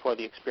changing before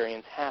the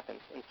experience happens,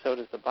 and so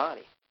does the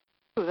body.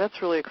 Oh,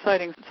 that's really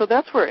exciting. So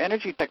that's where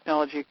energy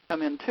technology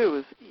come in, too.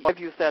 Is I've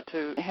used that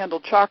to handle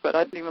chocolate.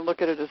 I didn't even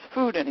look at it as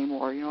food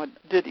anymore. You know, I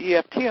did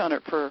EFT on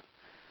it for,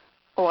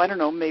 I don't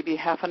know, maybe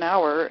half an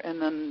hour, and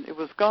then it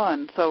was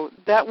gone. So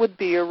that would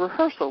be a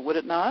rehearsal, would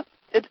it not?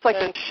 It's like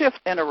a shift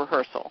and a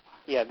rehearsal.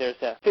 Yeah, there's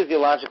a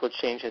physiological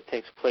change that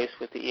takes place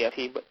with the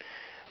EFT, but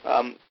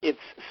it's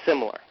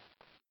similar.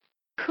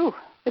 Whew.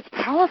 It's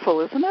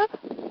powerful, isn't it?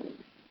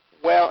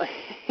 Well,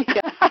 yeah.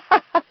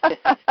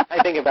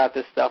 I think about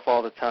this stuff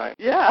all the time.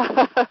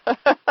 Yeah.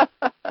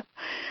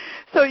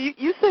 So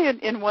you say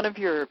in one of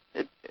your,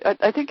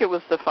 I think it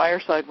was the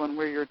Fireside one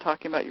where you were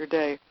talking about your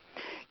day,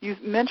 you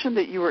mentioned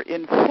that you were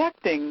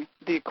infecting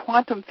the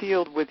quantum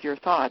field with your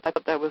thoughts. I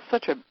thought that was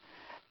such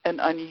an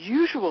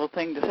unusual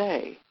thing to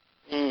say.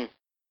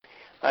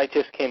 I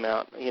just came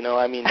out.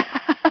 I mean,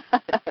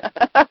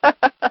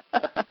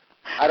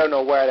 I don't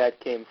know where that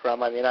came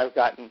from. I mean, I've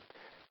gotten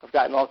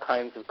all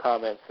kinds of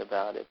comments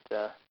about it.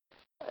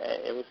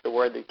 It was the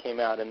word that came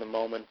out in the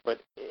moment.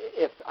 But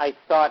if I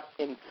thought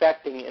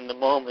infecting in the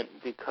moment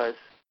because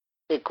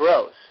it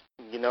grows.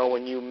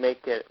 When you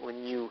make it,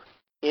 when you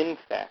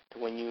infect,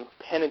 when you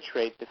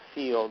penetrate the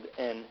field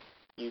and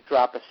you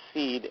drop a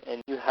seed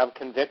and you have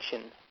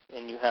conviction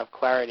and you have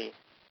clarity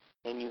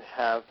and you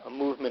have a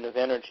movement of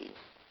energy,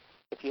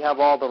 if you have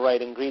all the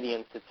right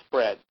ingredients, it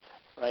spreads,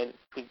 right? It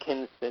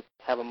begins to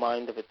have a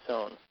mind of its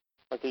own.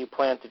 Like you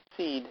plant a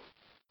seed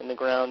in the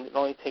ground, it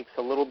only takes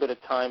a little bit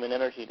of time and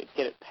energy to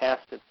get it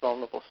past its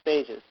vulnerable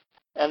stages,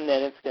 and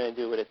then it's going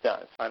to do what it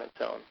does on its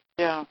own.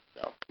 Yeah.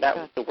 So that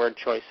was the word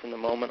choice in the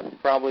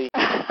moment. Probably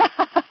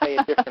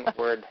say a different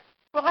word.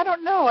 Well, I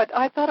don't know.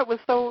 I thought it was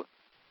so,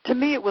 to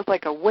me it was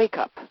like a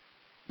wake-up.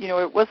 You know,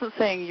 it wasn't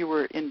saying you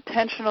were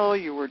intentional,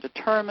 you were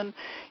determined.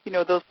 You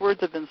know, those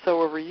words have been so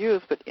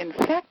overused, but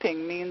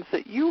infecting means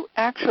that you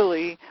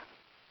actually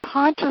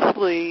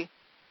consciously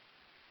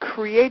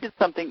created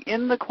something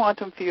in the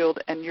quantum field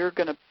and you're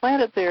going to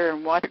plant it there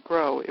and watch it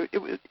grow.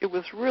 It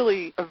was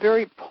really a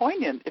very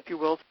poignant, if you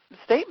will,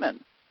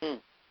 statement.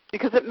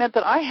 Because it meant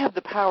that I had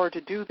the power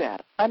to do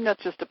that. I'm not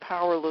just a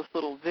powerless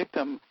little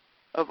victim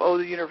of, oh,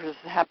 the universe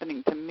is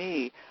happening to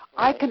me.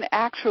 Right. I can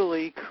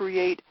actually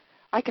create,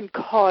 I can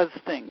cause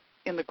things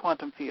in the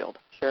quantum field.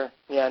 Sure.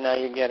 Yeah, now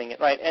you're getting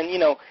it. Right. And, you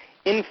know,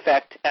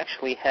 infect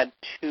actually had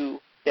two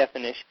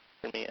definitions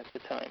for me at the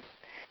time.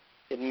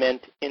 It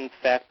meant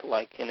infect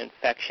like an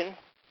infection,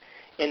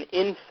 and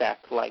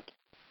infect like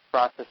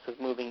process of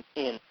moving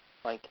in,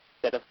 like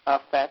instead of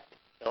affect.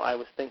 So I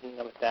was thinking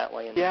of it that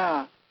way.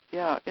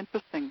 Yeah,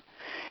 interesting.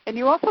 And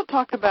you also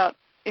talked about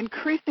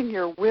increasing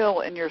your will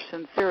and your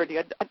sincerity.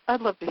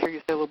 I'd love to hear you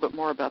say a little bit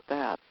more about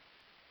that.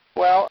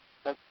 Well,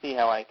 let's see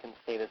how I can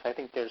say this. I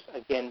think there's,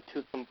 again,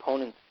 two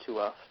components to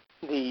us.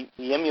 The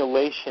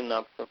emulation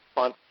of the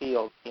quantum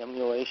field, the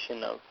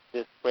emulation of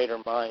this greater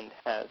mind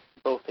has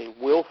both a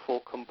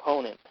willful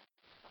component.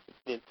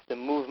 It's the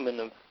movement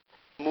of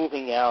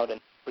moving out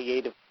and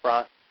creative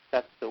process.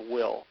 That's the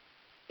will.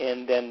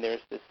 And then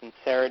there's the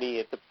sincerity.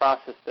 It's the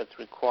process that's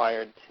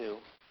required to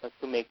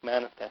make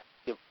manifest,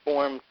 give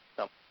form to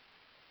something.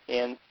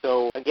 And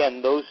so,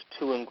 again, those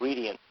two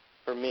ingredients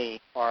for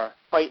me are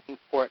quite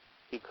important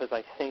because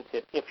I think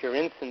that if you're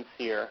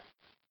insincere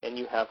and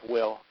you have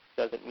will,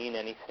 it doesn't mean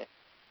anything.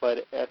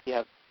 But if you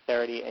have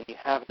sincerity and you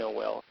have no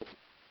will, it's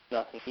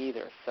nothing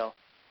either. So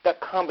that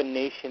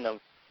combination of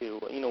two,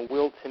 you know,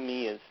 will to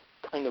me is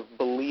kind of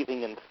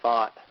believing in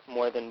thought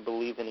more than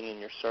believing in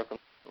your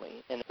circumstance.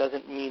 And it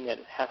doesn't mean that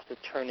it has to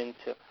turn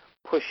into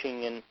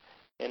pushing and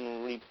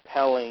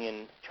repelling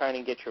and trying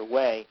to get your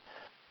way,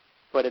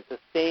 but it's a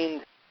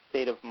sane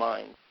state of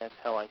mind. That's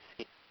how I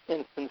see it.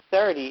 And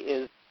sincerity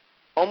is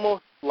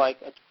almost like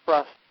a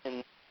trust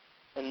in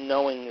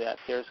knowing that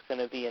there's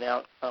going to be an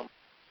outcome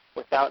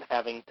without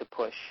having to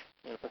push,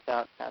 you know,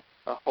 without having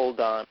to hold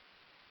on,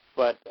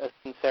 but a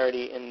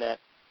sincerity in that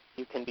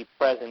you can be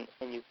present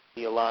and you can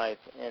be alive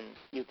and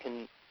you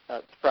can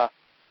trust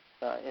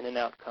in an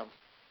outcome.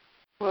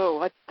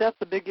 Whoa, that's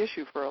a big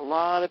issue for a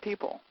lot of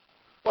people.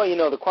 Well, you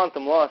know, the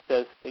quantum law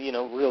says, you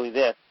know, really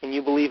this, and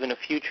you believe in a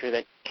future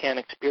that you can't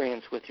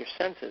experience with your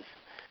senses,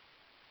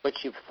 but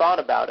you've thought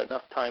about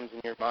enough times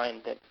in your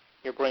mind that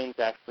your brain's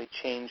actually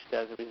changed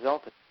as a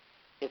result of it.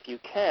 If you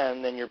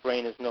can, then your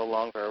brain is no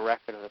longer a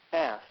record of the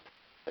past,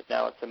 but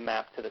now it's a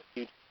map to the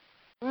future.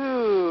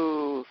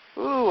 Ooh,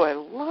 I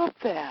love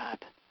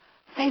that.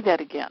 Say that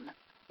again.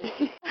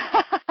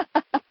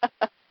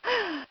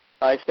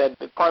 I said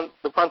the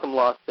quantum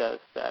law says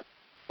that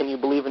can you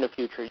believe in a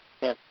future you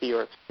can't see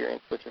or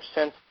experience with your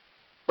senses,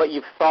 but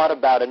you've thought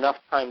about enough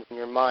times in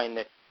your mind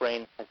that your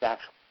brain has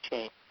actually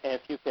changed. And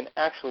if you can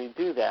actually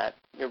do that,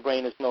 your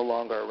brain is no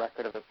longer a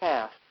record of the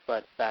past,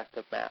 but back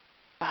to map.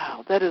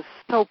 Wow, that is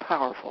so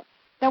powerful.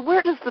 Now,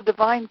 where does the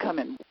divine come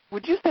in?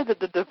 Would you say that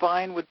the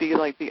divine would be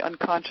like the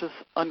unconscious?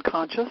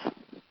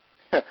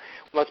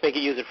 Let's make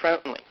it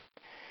user-friendly.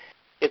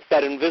 It's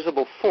that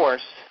invisible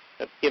force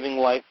that's giving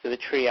life to the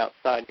tree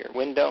outside your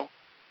window.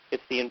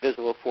 It's the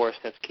invisible force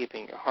that's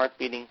keeping your heart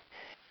beating.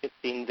 It's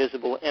the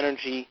invisible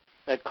energy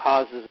that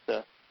causes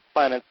the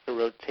planets to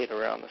rotate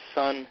around the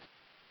sun.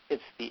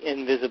 It's the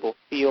invisible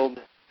field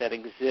that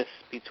exists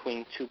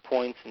between 2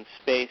 points in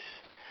space.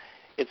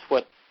 It's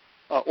what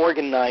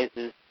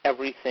organizes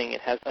everything.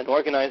 It has an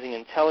organizing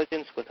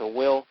intelligence with a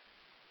will,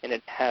 and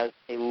it has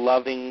a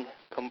loving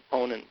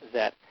component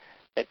that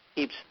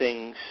keeps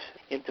things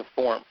into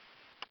form.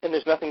 And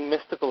there's nothing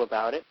mystical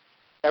about it.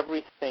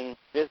 Everything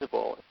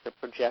visible is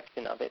a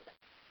projection of it.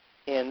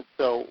 And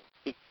so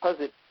because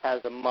it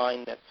has a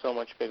mind that's so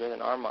much bigger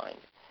than our mind,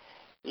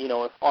 you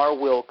know, if our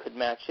will could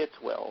match its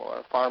will, or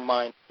if our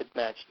mind could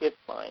match its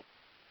mind,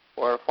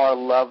 or if our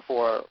love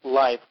for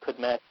life could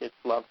match its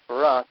love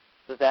for us,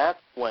 that's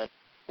when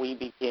we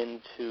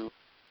begin to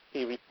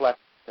be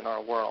reflected in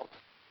our world.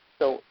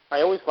 So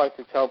I always like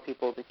to tell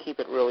people to keep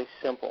it really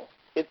simple.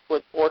 It's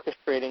what's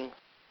orchestrating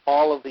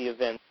all of the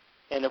events.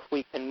 And if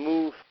we can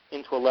move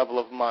into a level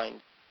of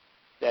mind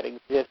that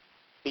exists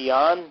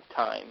beyond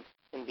time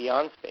and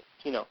beyond space,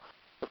 you know,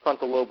 the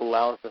frontal lobe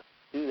allows us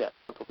to do that.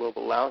 The frontal lobe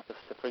allows us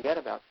to forget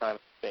about time and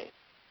space.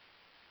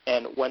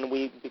 And when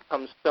we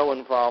become so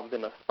involved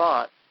in a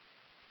thought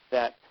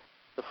that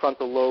the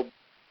frontal lobe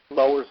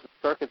lowers the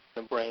circuits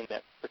in the brain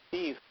that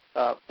perceive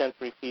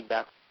sensory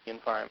feedback from the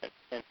environment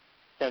and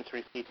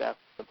sensory feedback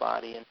from the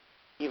body, and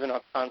even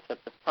our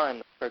concept of time,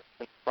 the circuits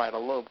in the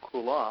parietal lobe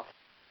cool off,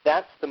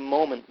 that's the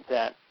moment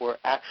that we're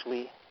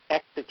actually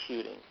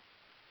executing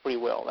free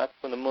will. That's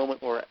when the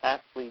moment we're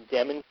actually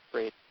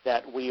demonstrating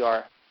that we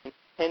are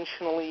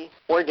intentionally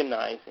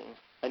organizing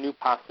a new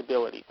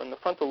possibility. When the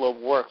frontal lobe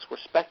works, we're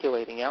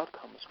speculating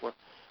outcomes.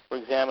 We're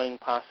examining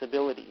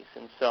possibilities.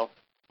 And so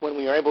when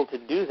we are able to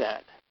do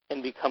that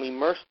and become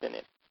immersed in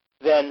it,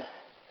 then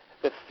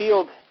the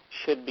field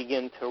should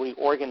begin to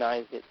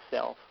reorganize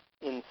itself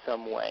in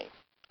some way.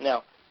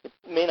 Now, it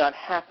may not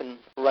happen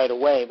right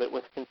away, but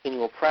with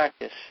continual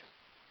practice,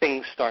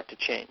 things start to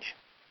change.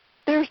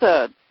 There's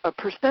a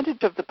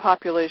percentage of the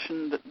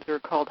population that they're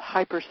called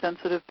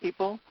hypersensitive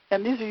people,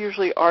 and these are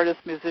usually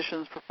artists,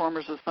 musicians,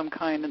 performers of some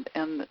kind,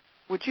 and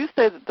would you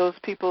say that those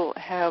people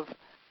have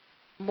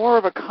more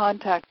of a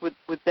contact with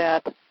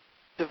that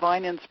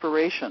divine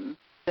inspiration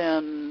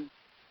than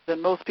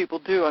most people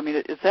do? I mean,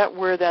 is that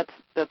where that's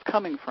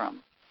coming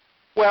from?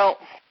 Well,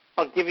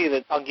 I'll give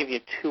you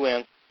two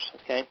answers,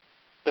 okay?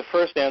 The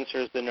first answer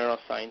is the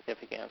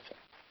neuroscientific answer,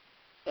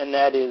 and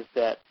that is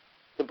that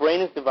the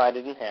brain is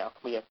divided in half.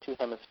 We have two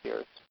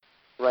hemispheres,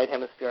 the right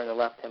hemisphere and the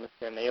left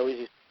hemisphere, and they always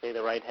used to say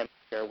the right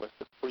hemisphere was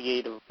the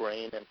creative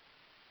brain and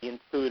the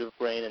intuitive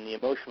brain and the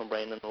emotional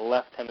brain, and the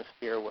left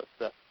hemisphere was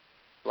the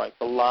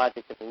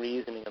logic and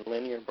reasoning and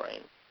linear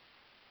brain.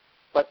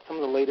 But some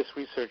of the latest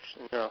research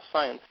in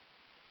neuroscience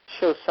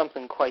shows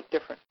something quite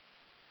different,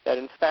 that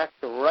in fact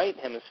the right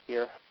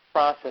hemisphere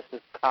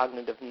processes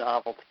cognitive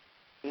novelty,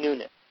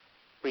 newness,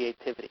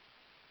 creativity.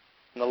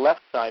 And the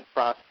left side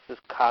processes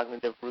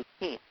cognitive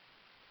routine.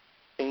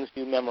 Things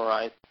you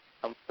memorize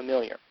become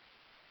familiar.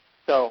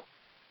 So,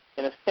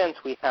 in a sense,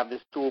 we have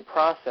this dual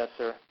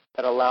processor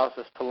that allows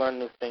us to learn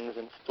new things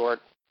and store it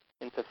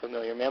into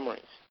familiar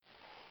memories.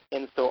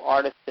 And so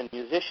artists and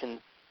musicians,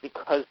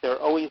 because they're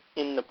always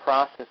in the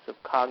process of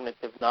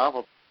cognitive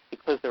novelty,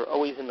 because they're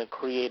always in the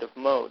creative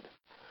mode,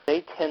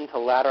 they tend to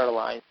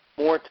lateralize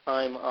more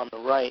time on the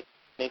right.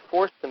 They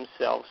force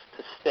themselves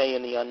to stay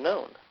in the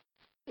unknown.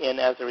 And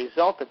as a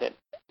result of it,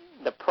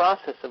 the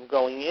process of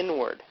going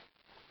inward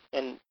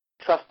and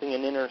trusting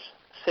an inner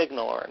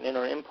signal or an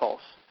inner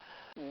impulse,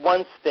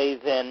 once they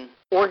then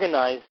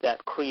organize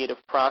that creative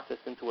process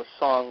into a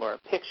song or a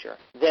picture,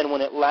 then when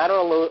it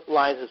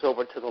lateralizes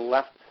over to the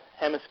left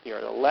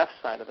hemisphere, the left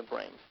side of the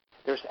brain,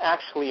 there's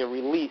actually a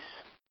release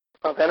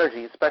of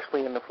energy,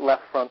 especially in the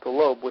left frontal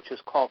lobe, which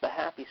is called the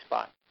happy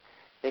spot.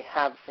 They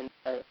have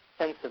a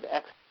sense of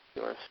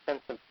ecstasy or a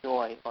sense of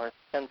joy or a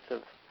sense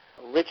of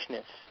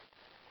richness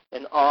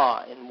and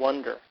awe and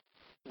wonder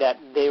that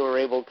they were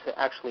able to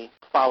actually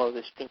follow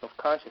the stream of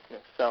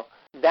consciousness. So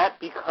that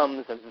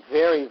becomes a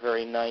very,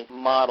 very nice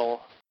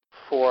model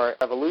for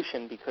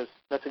evolution, because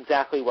that's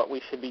exactly what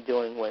we should be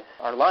doing with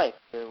our life,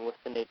 with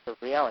the nature of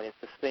reality. It's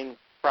the same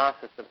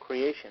process of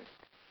creation.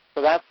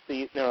 So that's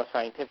the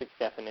neuroscientific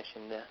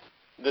definition.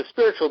 The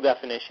spiritual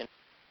definition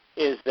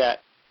is that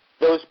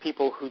those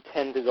people who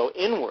tend to go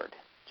inward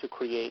to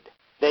create,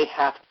 they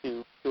have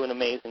to do an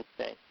amazing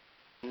thing.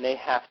 And they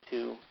have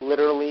to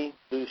literally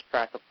lose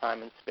track of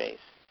time and space.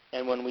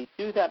 And when we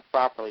do that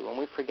properly, when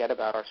we forget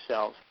about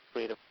ourselves, the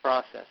creative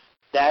process,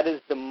 that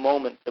is the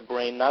moment the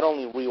brain not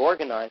only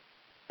reorganizes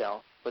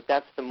itself, but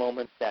that's the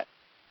moment that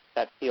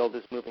that field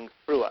is moving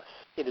through us.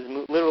 It is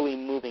literally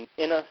moving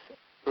in us,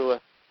 through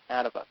us,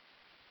 out of us.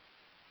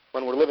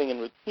 When we're living in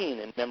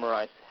routine and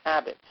memorized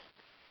habits,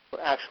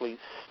 we're actually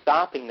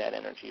stopping that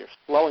energy or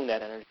slowing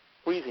that energy,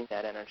 freezing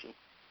that energy.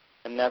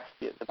 And that's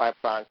the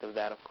byproduct of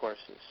that, of course,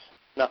 is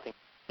nothing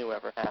new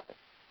ever happened.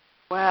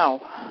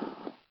 Wow.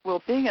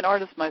 Well, being an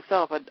artist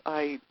myself,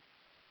 I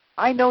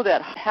know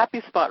that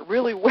happy spot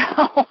really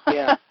well.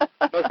 Yeah,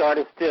 most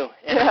artists do.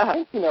 And yeah. I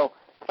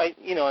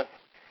think,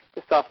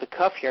 just off the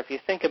cuff here, if you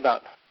think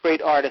about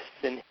great artists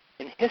in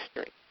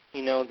history,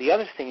 the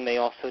other thing they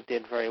also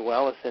did very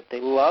well is that they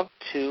loved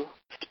to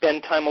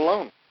spend time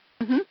alone.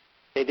 Mm-hmm.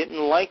 They didn't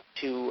like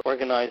to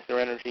organize their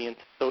energy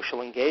into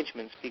social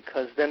engagements,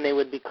 because then they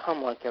would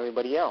become like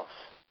everybody else.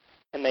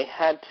 And they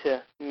had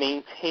to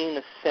maintain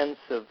a sense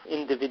of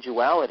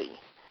individuality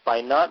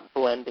by not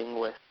blending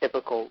with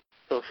typical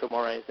social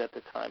mores at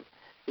the time,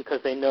 because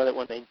they know that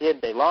when they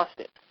did, they lost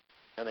it,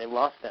 and they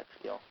lost that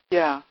skill.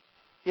 Yeah.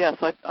 Yes,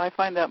 I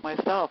find that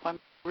myself. I'm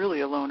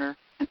really a loner.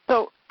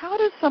 So how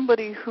does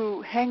somebody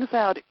who hangs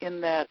out in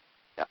that,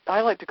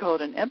 I like to call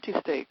it an empty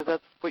state, because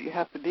that's what you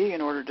have to be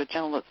in order to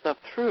channel that stuff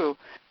through,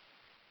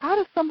 how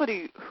does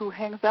somebody who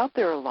hangs out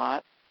there a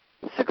lot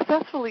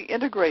successfully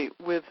integrate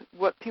with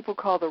what people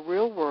call the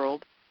real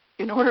world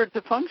in order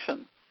to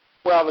function?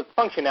 Well, the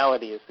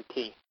functionality is the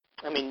key.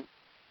 I mean,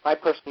 I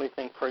personally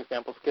think, for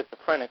example,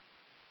 schizophrenics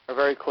are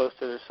very close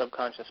to their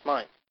subconscious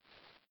mind.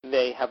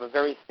 They have a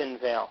very thin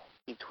veil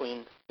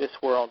between this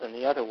world and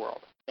the other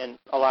world. And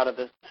a lot of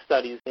the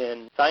studies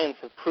in science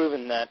have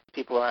proven that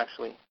people are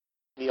actually,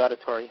 the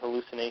auditory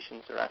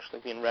hallucinations are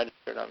actually being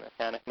registered on the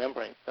sonic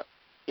membrane. So,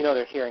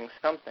 they're hearing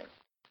something.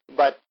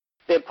 But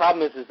the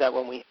problem is that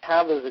when we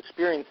have those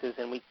experiences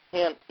and we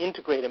can't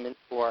integrate them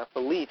into our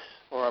beliefs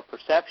or our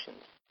perceptions,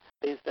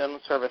 they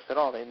don't serve us at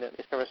all. They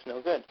serve us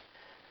no good.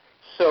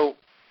 So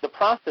the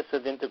process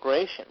of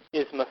integration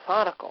is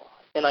methodical.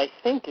 And I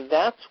think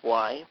that's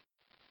why,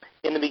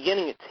 in the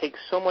beginning, it takes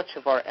so much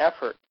of our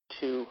effort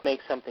to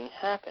make something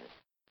happen,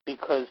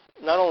 because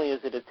not only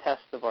is it a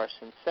test of our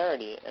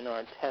sincerity and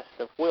our test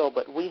of will,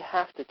 but we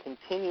have to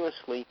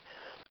continuously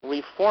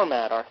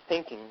reformat our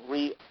thinking,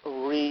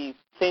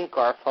 rethink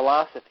our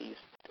philosophies,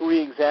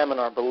 re-examine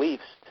our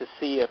beliefs to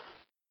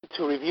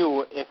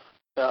review if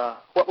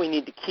what we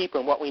need to keep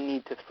and what we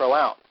need to throw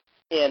out.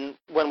 And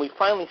when we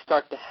finally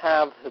start to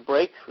have the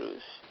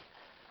breakthroughs,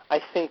 I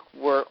think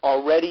we're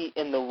already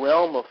in the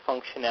realm of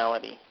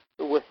functionality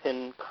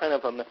within kind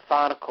of a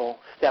methodical,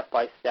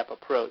 step-by-step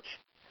approach.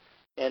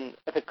 And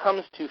if it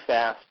comes too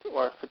fast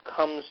or if it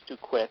comes too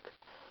quick,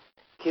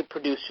 it could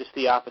produce just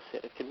the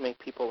opposite. It could make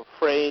people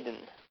afraid.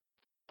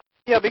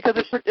 Yeah,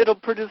 because it'll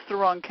produce the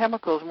wrong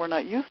chemicals, and we're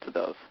not used to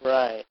those.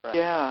 Right.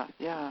 Yeah.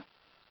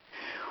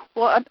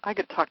 Well, I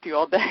could talk to you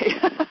all day,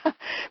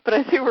 but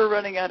I see we're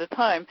running out of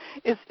time.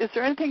 Is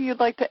there anything you'd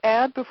like to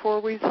add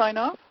before we sign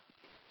off?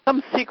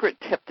 Some secret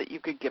tip that you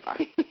could give us?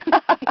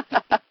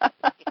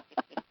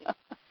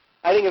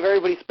 I think if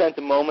everybody spent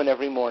a moment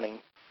every morning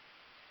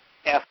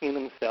asking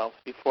themselves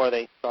before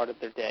they started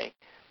their day,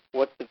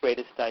 what's the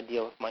greatest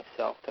ideal of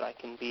myself that I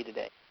can be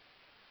today?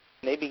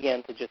 And they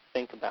began to just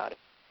think about it,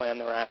 plan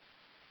their actions,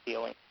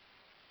 feeling,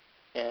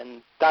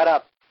 and got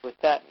up with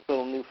that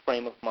little new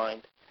frame of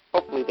mind.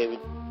 Hopefully they would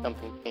do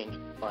something change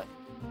in their life.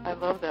 I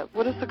love that.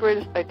 What is the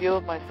greatest ideal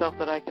of myself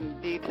that I can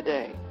be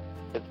today?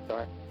 Good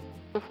start.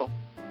 Beautiful.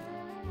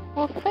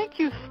 Well, thank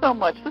you so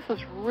much. This has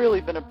really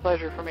been a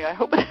pleasure for me. I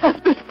hope it has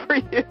been for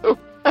you.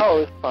 Oh,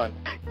 it was fun.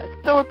 I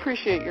so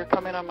appreciate your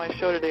coming on my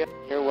show today.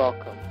 You're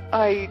welcome.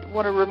 I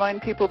want to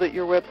remind people that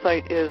your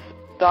website is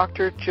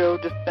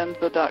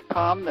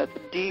drjoedispenza.com. That's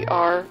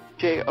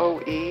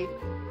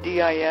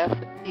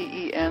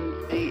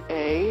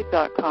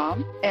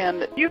drjoedispenza.com.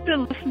 And you've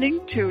been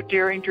listening to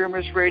Daring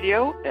Dreamers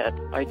Radio at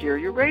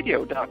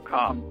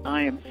idareyouradio.com.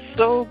 I am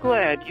so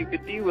glad you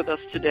could be with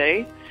us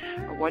today.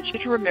 I want you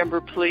to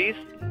remember, please,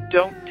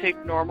 don't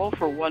take normal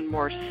for one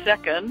more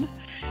second.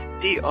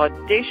 Be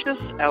audacious,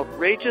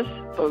 outrageous,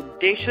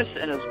 bodacious,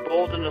 and as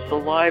bold and as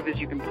alive as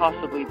you can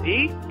possibly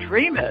be.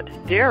 Dream it,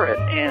 dare it,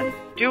 and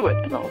do it.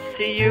 And I'll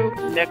see you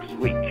next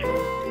week.